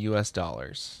 billion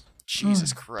US.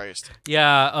 Jesus Christ.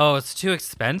 Yeah. Oh, it's too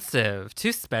expensive. Too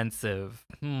expensive.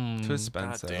 Too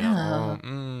expensive.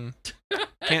 Goddamn.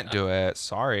 Can't do it.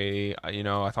 Sorry. I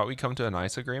thought we'd come to a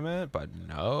nice agreement, but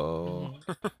no.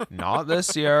 Not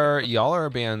this year. Y'all are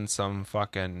being some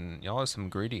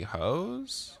greedy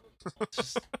hoes.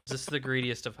 Just the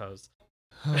greediest of hoes.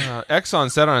 Exxon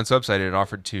said on its website it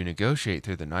offered to negotiate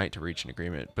through the night to reach an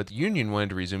agreement, but the union wanted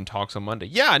to resume talks on Monday.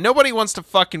 Yeah, nobody wants to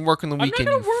fucking work on the weekend,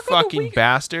 you fucking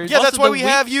bastards. Yeah, that's why we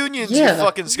have unions, you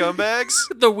fucking scumbags.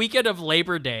 The weekend of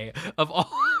Labor Day of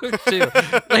all, too.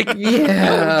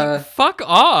 Fuck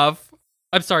off.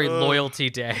 I'm sorry, Loyalty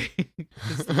Day.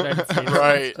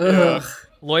 Right. Yeah.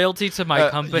 Loyalty to my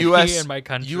company and my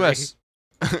country. U.S.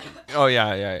 Oh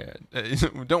yeah.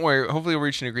 Don't worry. Hopefully, we'll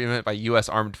reach an agreement by U.S.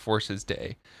 Armed Forces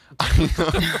Day.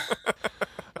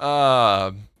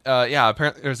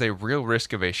 Apparently, there's a real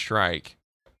risk of a strike.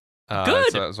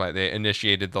 Good. So that's why they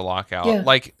initiated the lockout.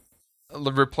 Yeah.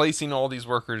 Replacing all these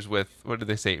workers with, what did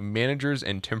they say, managers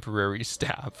and temporary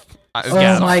staff.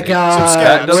 Oh my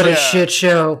god! What a shit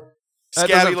show. That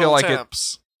doesn't feel like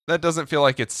temps. That doesn't feel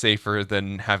like it's safer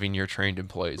than having your trained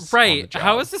employees. Right? On the job.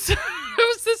 How is this?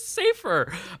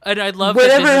 Safer? And I love when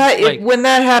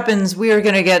that happens, we are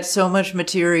going to get so much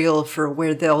material for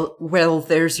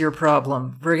there's your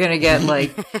problem. We're going to get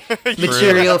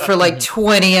material for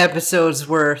 20 episodes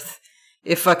worth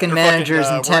if fucking managers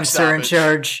and temps are in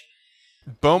charge.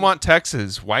 Beaumont,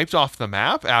 Texas wiped off the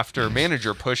map after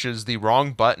manager pushes the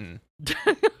wrong button.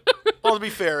 Well, to be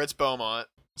fair, it's Beaumont,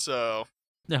 so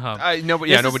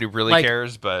nobody really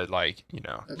cares, but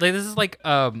this is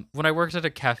when I worked at a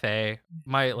cafe,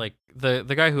 my the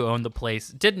guy who owned the place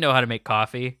didn't know how to make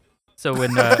coffee. So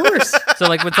when of course.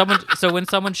 when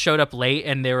someone showed up late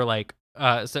and they were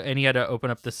and he had to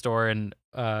open up the store and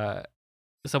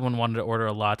someone wanted to order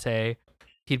a latte,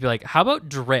 he'd be like, how about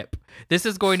drip? This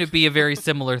is going to be a very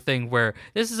similar thing where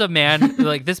this is a man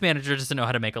this manager doesn't know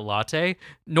how to make a latte,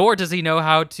 nor does he know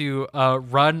how to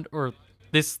run or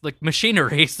this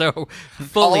machinery, so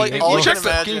fully. All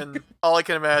I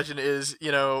can imagine is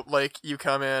you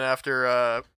come in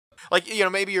after like,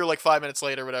 maybe you're like 5 minutes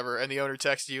late or whatever, and the owner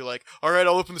texts you like, all right,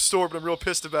 I'll open the store, but I'm real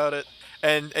pissed about it.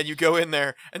 And you go in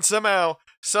there, and somehow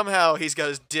he's got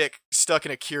his dick stuck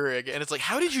in a Keurig, and it's like,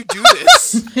 how did you do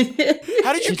this?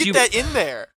 How did you get that in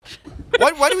there?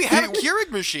 Why do we have a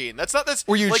Keurig machine?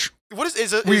 Were you what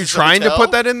is it? Were you trying to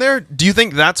put that in there? Do you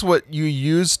think that's what you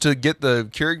used to get the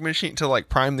Keurig machine to like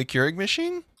prime the Keurig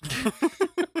machine?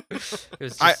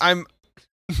 I'm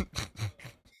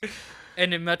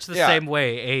and in much the same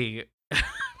way,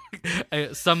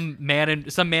 some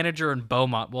manager in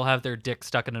Beaumont will have their dick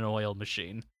stuck in an oil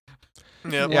machine.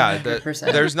 Yep. Yeah,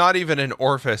 there's not even an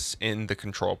orifice in the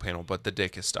control panel, but the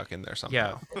dick is stuck in there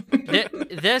somehow. Yeah.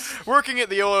 This working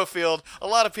at the oil field, a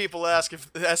lot of people ask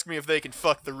me if they can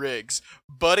fuck the rigs,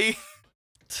 buddy.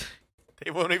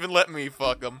 They won't even let me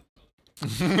fuck them.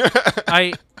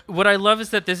 What I love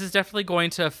is that this is definitely going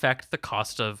to affect the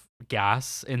cost of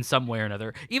gas in some way or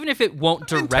another, even if it won't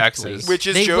directly. Which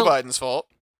is Joe Biden's fault.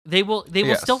 They will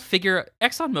still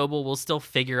ExxonMobil will still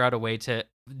figure out a way to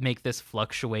make this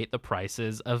fluctuate the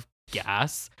prices of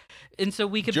gas. And so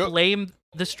we could blame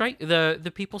the strike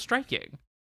the people striking.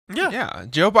 Yeah.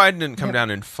 Joe Biden didn't come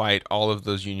down and fight all of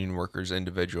those union workers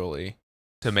individually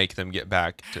to make them get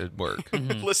back to work.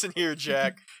 Listen here,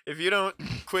 Jack. If you don't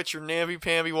quit your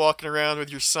namby-pamby walking around with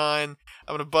your sign,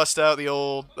 I'm gonna bust out the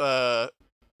old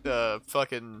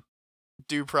fucking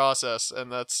due process,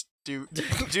 and that's do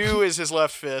is his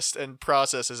left fist and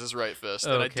process is his right fist.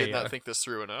 And I did not think this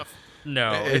through enough.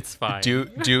 No, it's fine.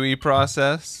 Dewey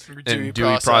process. And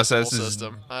Dewey process is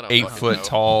 8 foot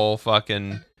tall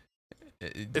fucking.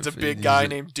 It's a big guy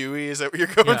named Dewey. Is that what you're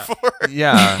going for?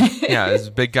 Yeah, it's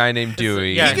a big guy named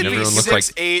Dewey. He could be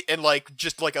 6'8" and like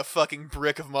just like a fucking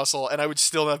brick of muscle, and I would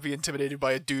still not be intimidated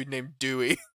by a dude named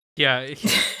Dewey. Yeah,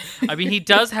 I mean he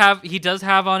does have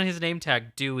on his name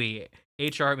tag Dewey,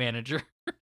 HR manager.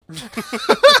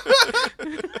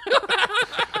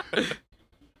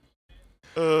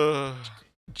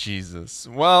 Jesus.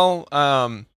 Well,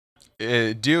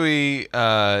 Dewey,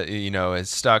 is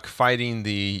stuck fighting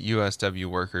the USW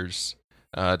workers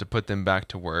to put them back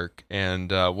to work,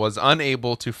 and was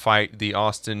unable to fight the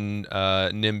Austin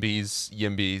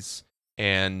Yimbies,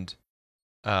 and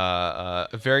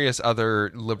various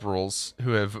other liberals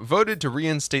who have voted to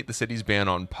reinstate the city's ban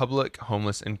on public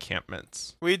homeless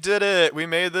encampments. We did it. We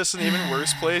made this an even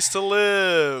worse place to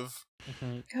live.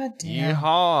 God damn.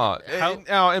 Yeehaw.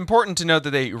 Now, important to note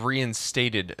that they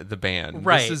reinstated the ban.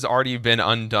 Right. This has already been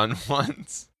undone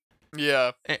once.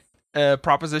 Yeah.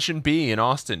 Proposition B in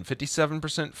Austin,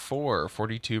 57% for,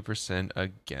 42%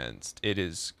 against. It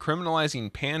is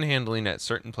criminalizing panhandling at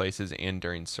certain places and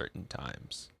during certain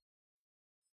times.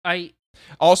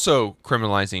 Also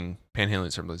criminalizing panhandling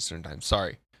at certain times.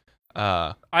 Sorry.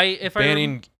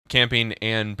 Banning camping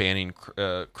and banning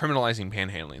criminalizing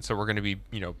panhandling. So we're going to be,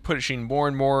 pushing more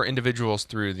and more individuals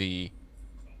through the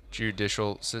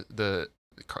the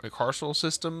carceral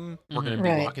system. We're going to be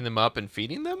locking them up and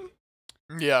feeding them.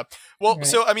 Yeah. Well,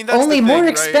 so I mean that's only the thing, more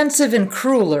right? expensive and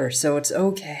crueler, so it's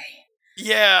okay.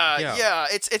 Yeah.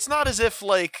 It's not as if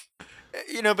like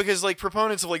because like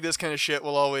proponents of like this kind of shit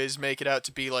will always make it out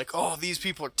to be like, oh, these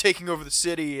people are taking over the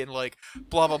city and like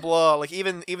blah blah blah. Like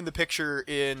even the picture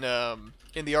in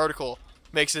the article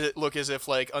makes it look as if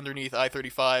like underneath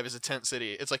I-35 is a tent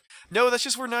city. It's like, no, that's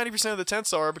just where 90% of the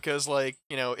tents are, because like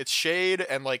it's shade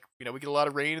and like we get a lot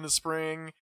of rain in the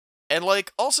spring, and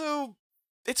like also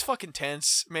it's fucking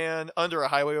tense, man, under a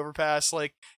highway overpass.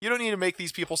 Like you don't need to make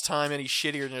these people's time any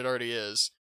shittier than it already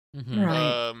is.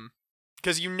 Right.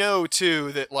 Because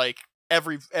too that like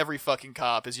every fucking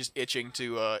cop is just itching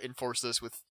to enforce this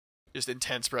with just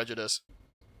intense prejudice.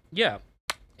 Yeah,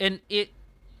 and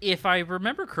if I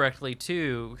remember correctly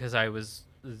too, because I was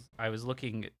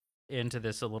looking into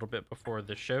this a little bit before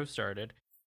the show started,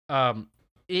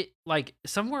 it like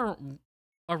somewhere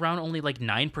around only like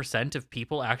 9% of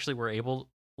people actually were able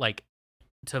like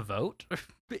to vote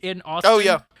in Austin. Oh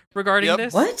yeah, regarding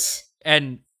this. What?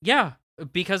 And yeah.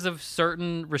 Because of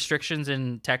certain restrictions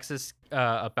in Texas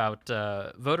about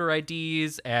voter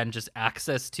IDs and just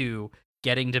access to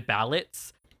getting to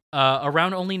ballots,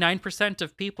 around only 9%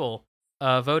 of people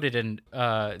voted, and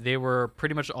they were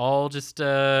pretty much all just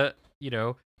the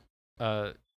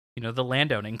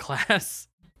landowning class.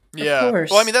 Yeah.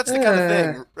 Well, I mean that's the kind of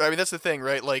thing. I mean that's the thing,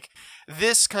 right? Like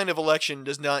this kind of election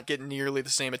does not get nearly the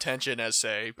same attention as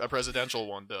say a presidential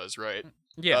one does, right?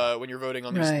 Yeah. When you're voting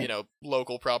on these,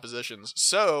 local propositions.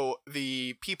 So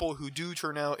the people who do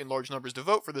turn out in large numbers to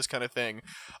vote for this kind of thing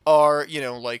are, you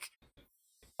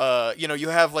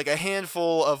have like a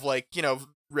handful of like,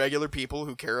 regular people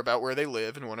who care about where they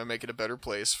live and want to make it a better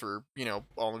place for,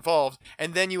 all involved.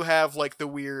 And then you have like the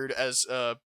weird, as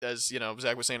Zach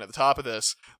was saying at the top of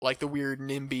this, like the weird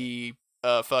NIMBY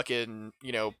fucking,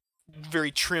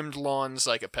 very trimmed lawn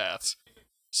psychopaths.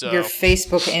 So your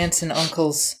Facebook aunts and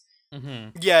uncles.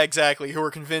 Mm-hmm. Yeah, exactly, who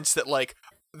are convinced that like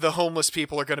the homeless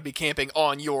people are going to be camping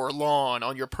on your lawn,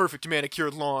 on your perfect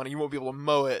manicured lawn, and you won't be able to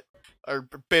mow it. Or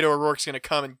Beto O'Rourke's going to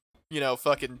come and,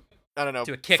 fucking, I don't know,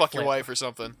 fuck your wife or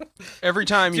something. Every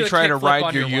time you try to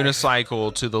ride your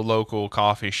unicycle to the local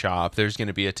coffee shop, there's going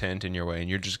to be a tent in your way, and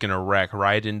you're just going to wreck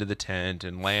right into the tent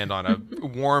and land on a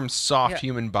warm, soft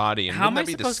human body. And wouldn't that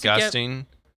be disgusting?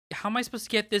 How am I supposed to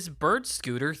get this bird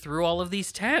scooter through all of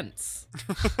these tents?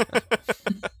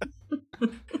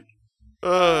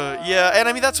 Yeah, and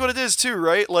I mean that's what it is too,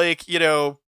 right? Like,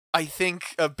 I think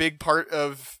a big part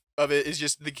of it is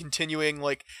just the continuing,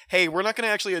 like, hey, we're not going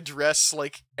to actually address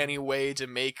like any way to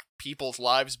make people's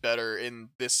lives better in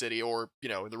this city or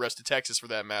the rest of Texas for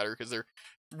that matter, because they're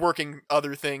working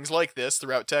other things like this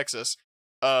throughout Texas.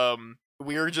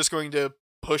 We are just going to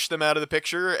push them out of the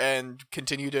picture and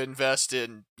continue to invest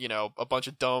in a bunch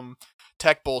of dumb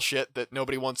tech bullshit that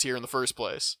nobody wants here in the first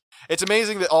place. It's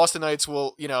amazing that Austinites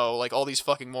will, like all these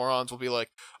fucking morons will be like,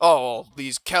 oh,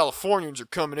 these Californians are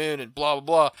coming in and blah, blah,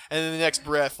 blah. And then the next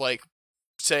breath, like,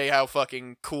 say how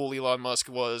fucking cool Elon Musk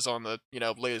was on the,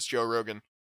 latest Joe Rogan.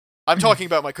 I'm talking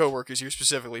about my coworkers here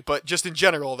specifically, but just in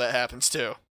general, that happens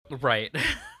too. Right.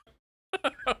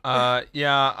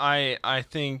 Yeah,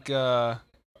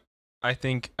 I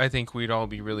think we'd all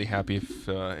be really happy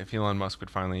if Elon Musk would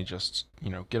finally just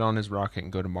get on his rocket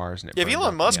and go to Mars. And if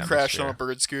Elon Musk crashed on a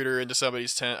bird scooter into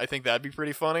somebody's tent, I think that'd be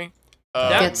pretty funny.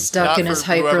 Get stuck in his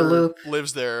Hyperloop.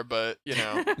 Lives there, but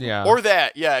yeah. Or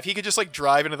that, yeah. If he could just like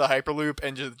drive into the Hyperloop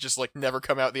and just like never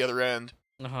come out the other end.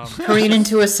 Careen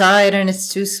into a side and it's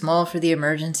too small for the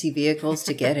emergency vehicles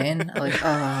to get in. Like,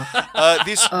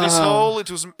 this hole, it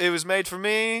was made for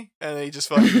me, and then he just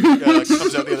fucking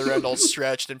comes out the other end all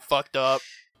stretched and fucked up.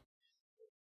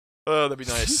 Oh, that'd be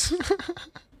nice.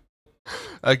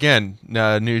 Again,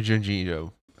 new Junji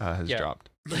Ito has dropped.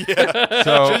 Yeah,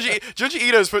 so Junji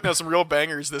Ito's putting out some real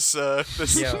bangers this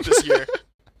year.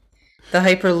 The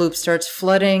Hyperloop starts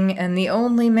flooding, and the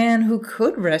only man who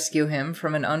could rescue him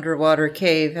from an underwater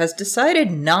cave has decided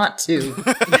not to,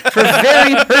 for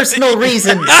very personal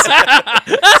reasons.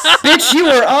 Bitch, you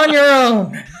are on your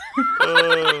own.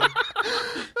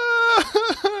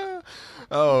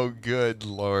 Oh, good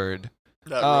lord.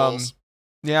 That rules.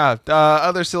 Yeah,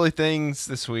 other silly things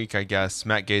this week, I guess.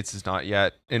 Matt Gaetz is not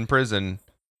yet in prison.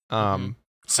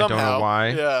 Somehow, I don't know why.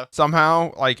 Yeah.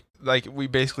 Somehow, like we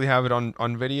basically have it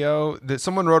on video that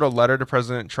someone wrote a letter to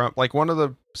President Trump. Like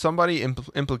somebody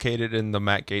implicated in the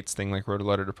Matt Gaetz thing, like wrote a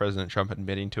letter to President Trump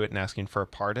admitting to it and asking for a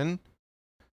pardon.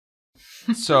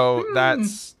 So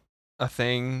that's a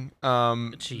thing.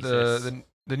 Jesus.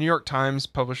 The New York Times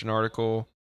published an article.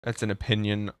 That's an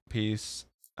opinion piece.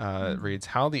 It reads,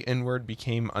 "How the N-word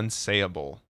became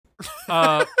unsayable."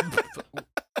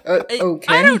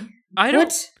 Okay.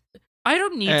 I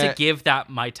don't need to give that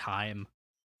my time.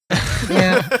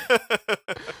 Yeah.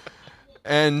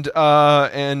 And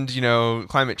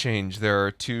climate change. There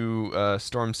are two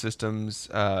storm systems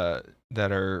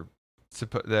that are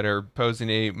posing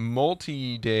a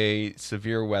multi-day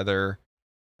severe weather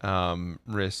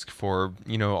risk for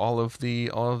all of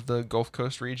the Gulf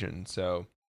Coast region. So,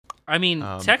 I mean,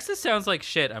 Texas sounds like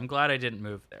shit. I'm glad I didn't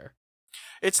move there.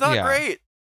 It's not great.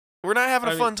 We're not having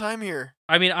a fun time here.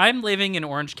 I mean, I'm living in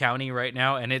Orange County right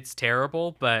now, and it's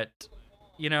terrible, but,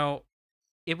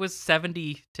 it was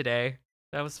 70 today.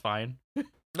 That was fine.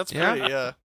 That's pretty,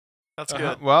 yeah. That's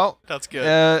good. Well, that's good.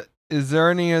 Are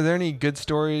there any good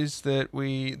stories that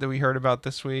we heard about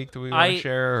this week that we want to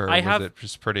share, or was it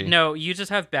just pretty? No, you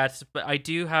just have bad, but I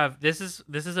do have, this is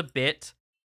a bit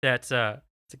that's,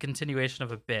 it's a continuation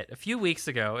of a bit. A few weeks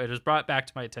ago, it was brought back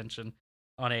to my attention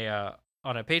on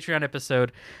a Patreon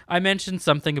episode. I mentioned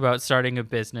something about starting a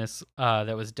business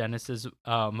that was Dennis's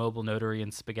mobile notary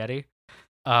and spaghetti.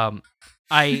 I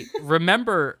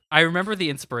remember the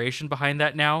inspiration behind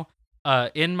that now.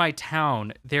 In my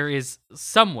town, there is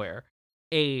somewhere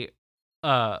a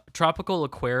tropical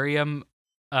aquarium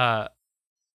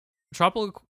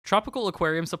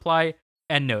supply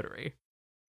and notary.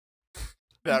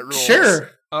 That rules.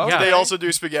 Sure. Oh, yeah. Do they also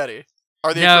do spaghetti?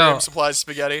 Are the aquarium supplies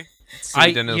spaghetti?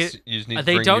 They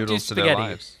don't do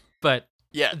spaghetti, but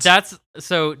yeah, that's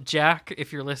so. Jack,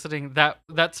 if you're listening,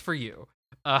 that's for you.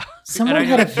 Someone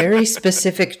had a very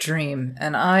specific dream,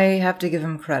 and I have to give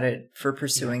him credit for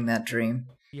pursuing that dream.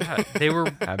 Yeah, they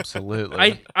were absolutely.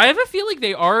 I have a feeling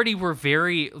they already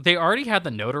had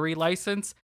the notary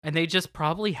license, and they just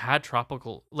probably had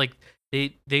tropical, like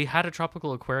they had a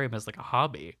tropical aquarium as like a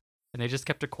hobby, and they just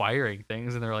kept acquiring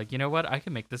things, and they're like, you know what, I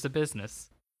can make this a business.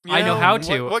 I know how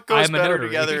to. What goes I'm a better notary.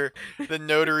 together than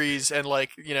notaries and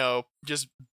like, just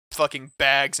fucking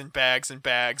bags and bags and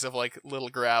bags of like little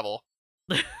gravel?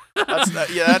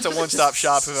 That's a one-stop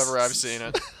shop if ever I've seen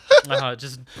it.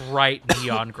 Just bright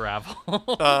neon gravel.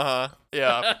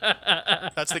 Yeah.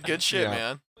 That's the good shit,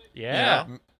 man. Yeah.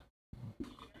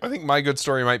 I think my good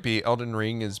story might be Elden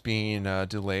Ring is being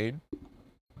delayed,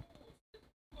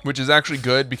 which is actually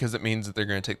good because it means that they're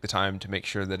going to take the time to make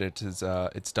sure that it is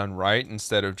it's done right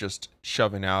instead of just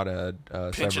shoving out a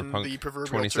Pinching Cyberpunk the proverbial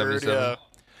 2077. turd,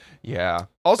 Yeah.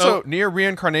 Also, Nier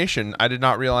Reincarnation, I did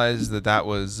not realize that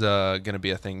was going to be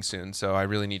a thing soon, so I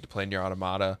really need to play Nier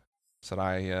Automata. So that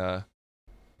I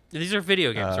These are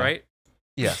video games, right?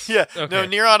 yes. Yeah. Okay. No,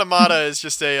 Nier Automata is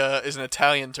just is an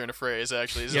Italian turn of phrase.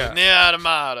 Actually, it's like, Nier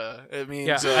Automata. It means.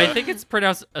 Yeah, I think it's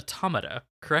pronounced automata.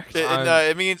 Correct?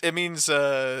 It means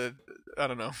I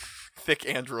don't know, thick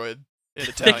android in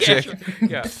Italian.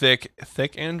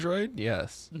 Thick Android.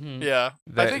 Yes. Mm-hmm. Yeah,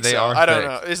 I think they so. are I don't thick.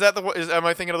 know. Is that am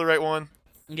I thinking of the right one?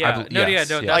 Yeah.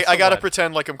 Yes. I gotta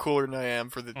pretend like I'm cooler than I am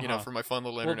for the for my fun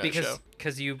little internet show.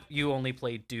 Because you only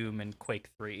played Doom and Quake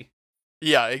 3.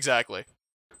 Yeah, exactly.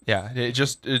 Yeah,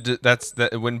 that's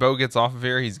that. When Bo gets off of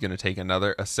here, he's gonna take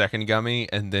a second gummy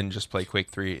and then just play Quake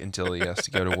 3 until he has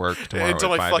to go to work tomorrow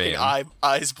until at my 5 fucking a.m.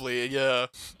 eyes bleed. Yeah.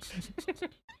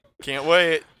 Can't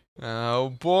wait. Oh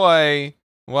boy.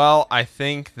 Well, I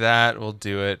think that will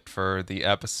do it for the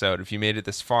episode. If you made it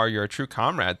this far, you're a true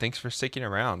comrade. Thanks for sticking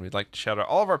around. We'd like to shout out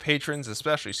all of our patrons,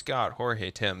 especially Scott,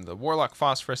 Jorge, Tim, the Warlock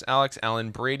Phosphorus, Alex, Alan,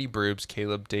 Brady Broobs,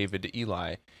 Caleb, David,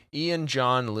 Eli, Ian,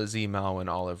 John, Lizzie, Malwin,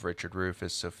 Olive, Richard,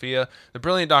 Rufus, Sophia, the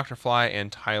Brilliant Dr. Fly, and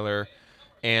Tyler,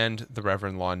 and the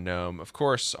Reverend Lawn Gnome. Of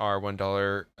course, our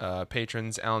 $1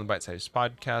 patrons, Alan Bite Size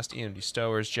Podcast, Ian D.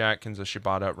 Stowers, Jack, Kenzo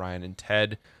Shibata, Ryan, and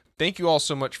Ted. Thank you all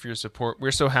so much for your support.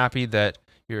 We're so happy that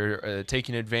you're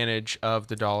taking advantage of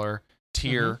the $1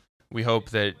 tier. Mm-hmm. We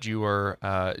hope that you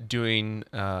are doing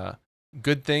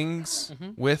good things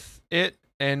with it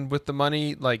and with the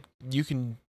money. Like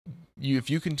if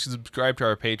you can subscribe to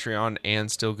our Patreon and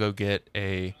still go get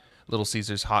a Little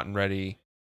Caesars hot and ready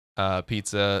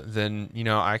pizza, then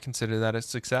I consider that a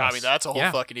success. I mean, that's a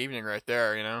whole fucking evening right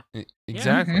there.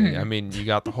 Exactly. Mm-hmm. I mean, you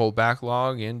got the whole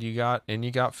backlog and you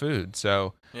got food.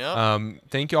 So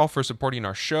thank you all for supporting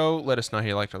our show. Let us know how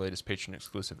you liked our latest Patreon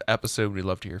exclusive episode. We'd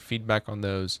love to hear feedback on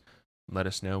those. Let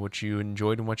us know what you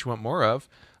enjoyed and what you want more of.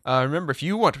 Remember, if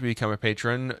you want to become a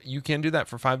patron, you can do that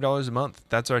for $5 a month.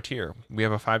 That's our tier. We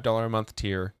have a $5 a month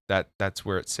tier. That's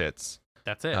where it sits.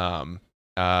 That's it.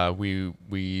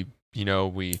 We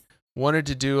wanted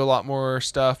to do a lot more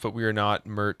stuff, but we are not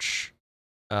merch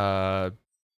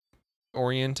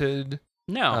oriented.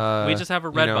 No, we just have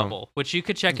a Redbubble, which you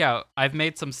could check out. I've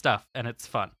made some stuff, and it's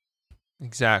fun.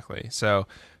 Exactly. So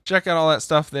check out all that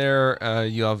stuff there.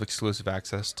 You'll have exclusive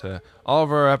access to all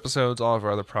of our episodes, all of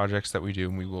our other projects that we do,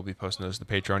 and we will be posting those to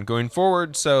the Patreon going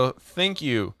forward. So thank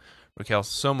you, Raquel,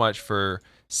 so much for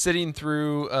sitting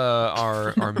through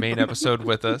our main episode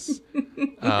with us.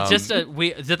 It's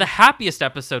the happiest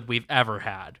episode we've ever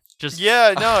had.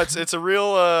 It's a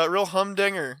real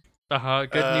humdinger.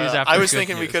 Good news after I was good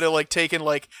thinking news. we could have taken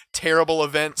terrible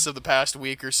events of the past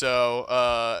week or so,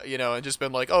 and just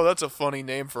been like, oh, that's a funny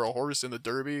name for a horse in the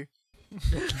Derby.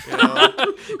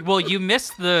 Well, you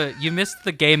missed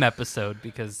the game episode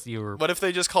because you were. What if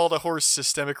they just called a horse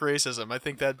systemic racism? I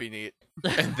think that'd be neat.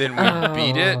 And then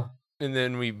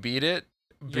we beat it.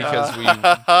 Because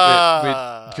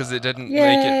because it didn't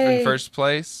make it in first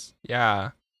place.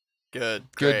 Yeah. Good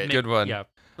one. Yeah.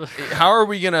 How are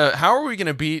we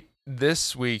gonna beat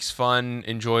this week's fun,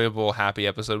 enjoyable, happy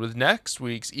episode with next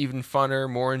week's even funner,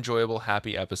 more enjoyable,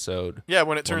 happy episode? Yeah,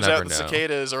 when it turns out the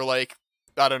cicadas are I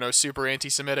don't know, super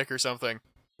anti-Semitic or something.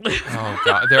 Oh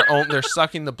god, they're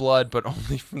sucking the blood, but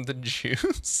only from the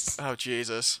juice. Oh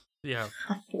Jesus. Yeah.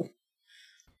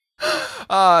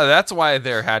 That's why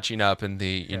they're hatching up in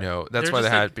the that's why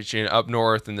they're hatching up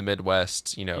north in the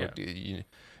Midwest,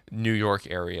 New York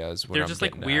areas. They're just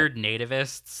weird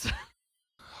nativists.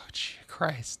 Oh,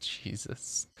 Christ,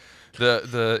 Jesus!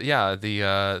 The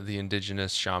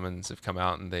indigenous shamans have come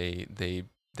out and they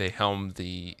helm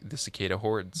the cicada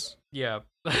hordes. Yeah.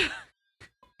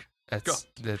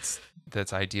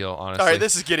 That's ideal, honestly. All right,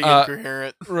 this is getting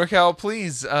incoherent. Raquel,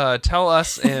 please tell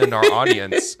us and our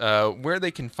audience where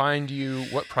they can find you,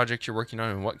 what project you're working on,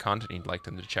 and what content you'd like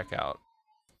them to check out.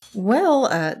 Well,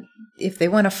 if they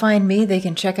want to find me, they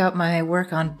can check out my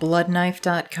work on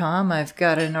bloodknife.com. I've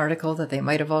got an article that they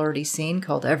might have already seen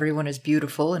called Everyone is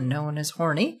Beautiful and No One is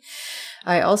Horny.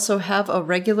 I also have a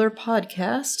regular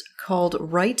podcast called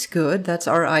Write Good, that's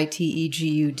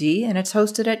RITEGUD, and it's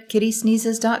hosted at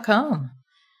kittysneezes.com.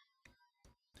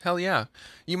 Hell yeah.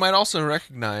 You might also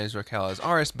recognize Raquel as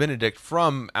R.S. Benedict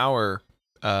from our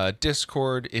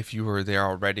Discord. If you were there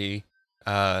already,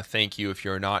 thank you. If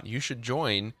you're not, you should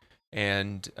join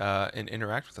and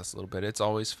interact with us a little bit. It's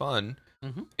always fun.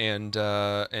 Mm-hmm. And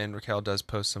Raquel does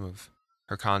post some of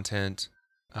her content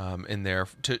in there,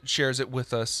 shares it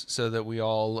with us so that we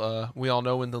all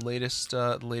know when the latest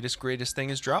greatest thing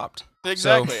is dropped.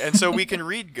 Exactly. And so we can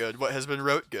read good what has been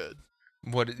wrote good.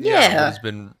 What has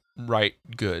been right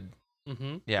good.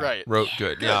 Mm-hmm. Yeah, right. Wrote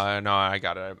good. Yeah, no, I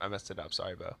got it. I messed it up.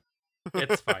 Sorry, Bo.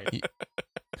 It's fine.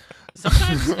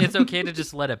 Sometimes it's okay to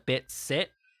just let a bit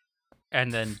sit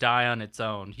and then die on its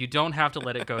own. You don't have to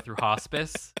let it go through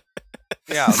hospice.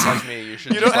 Yeah, it's like me. You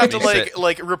should. You don't have to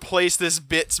like replace this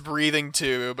bit's breathing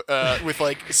tube with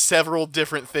like several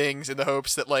different things in the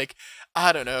hopes that like,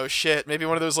 I don't know, shit, maybe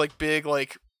one of those like big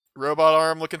like robot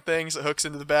arm looking things that hooks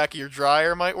into the back of your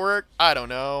dryer might work. I don't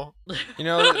know. You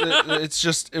know, it's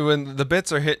just when the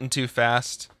bits are hitting too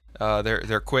fast.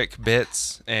 They're quick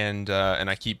bits, and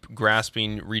I keep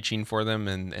reaching for them,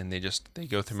 and they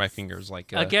go through my fingers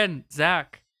like. Again,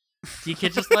 Zach, you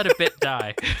can just let a bit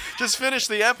die. Just finish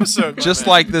the episode. Just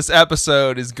like this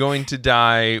episode is going to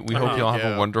die. We hope you all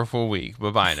have a wonderful week.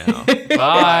 Bye now.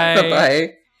 Bye.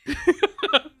 Bye-bye.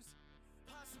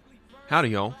 Howdy,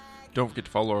 y'all. Don't forget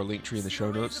to follow our link tree in the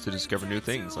show notes to discover new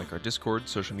things like our Discord,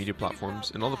 social media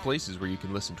platforms, and all the places where you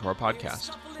can listen to our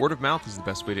podcast. Word of mouth is the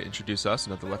best way to introduce us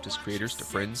and other leftist creators to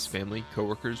friends, family,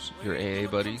 coworkers, your AA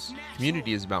buddies.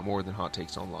 Community is about more than hot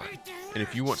takes online. And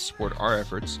if you want to support our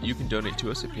efforts, you can donate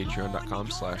to us at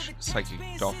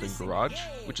patreon.com/psychicdolphingarage,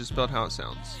 which is spelled how it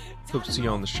sounds. Hope to see you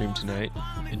on the stream tonight.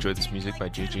 Enjoy this music by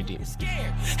JJ Dean.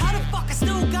 How the fuck I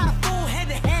still got a full head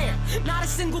of hair? Not a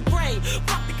single gray.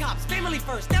 Fuck the cops, family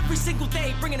first, every single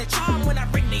day. Bringing a charm when I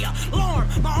ring the alarm.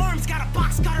 My arms got a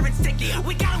box cutter and sticky.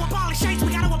 We gotta abolish ICE,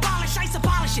 we gotta abolish ICE,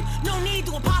 abolish it. No need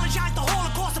to apologize, the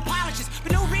Holocaust apologists.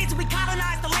 For no reason we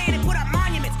colonized the land and put up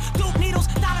monuments. Dope needles,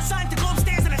 dollar signs, the globe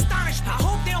stands and astonish. I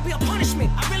hope there'll be a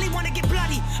punishment. I really wanna get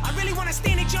bloody. I really wanna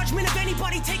stand in judgment of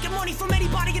anybody taking money from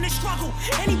anybody in the struggle.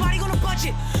 Anybody on a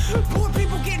budget. Poor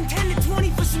people getting 10 to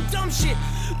 20 for some dumb shit.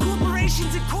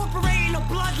 Corporations incorporating a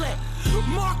bloodlet.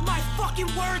 Mark my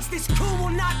fucking words, this coup will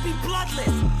not be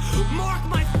bloodless. Mark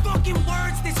my fucking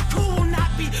words, this coup will not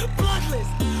be bloodless.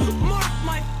 Mark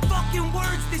my fucking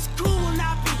words, this coup will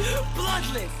not be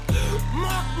bloodless.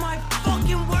 Mark my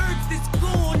fucking words, this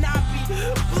coup will not be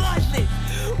bloodless.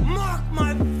 Mark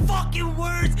my fucking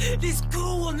words, this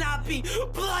coup will not be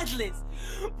bloodless.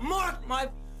 Mark my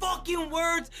fucking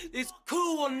words, this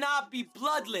coup will not be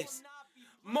bloodless.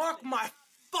 Mark my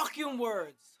fucking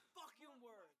words.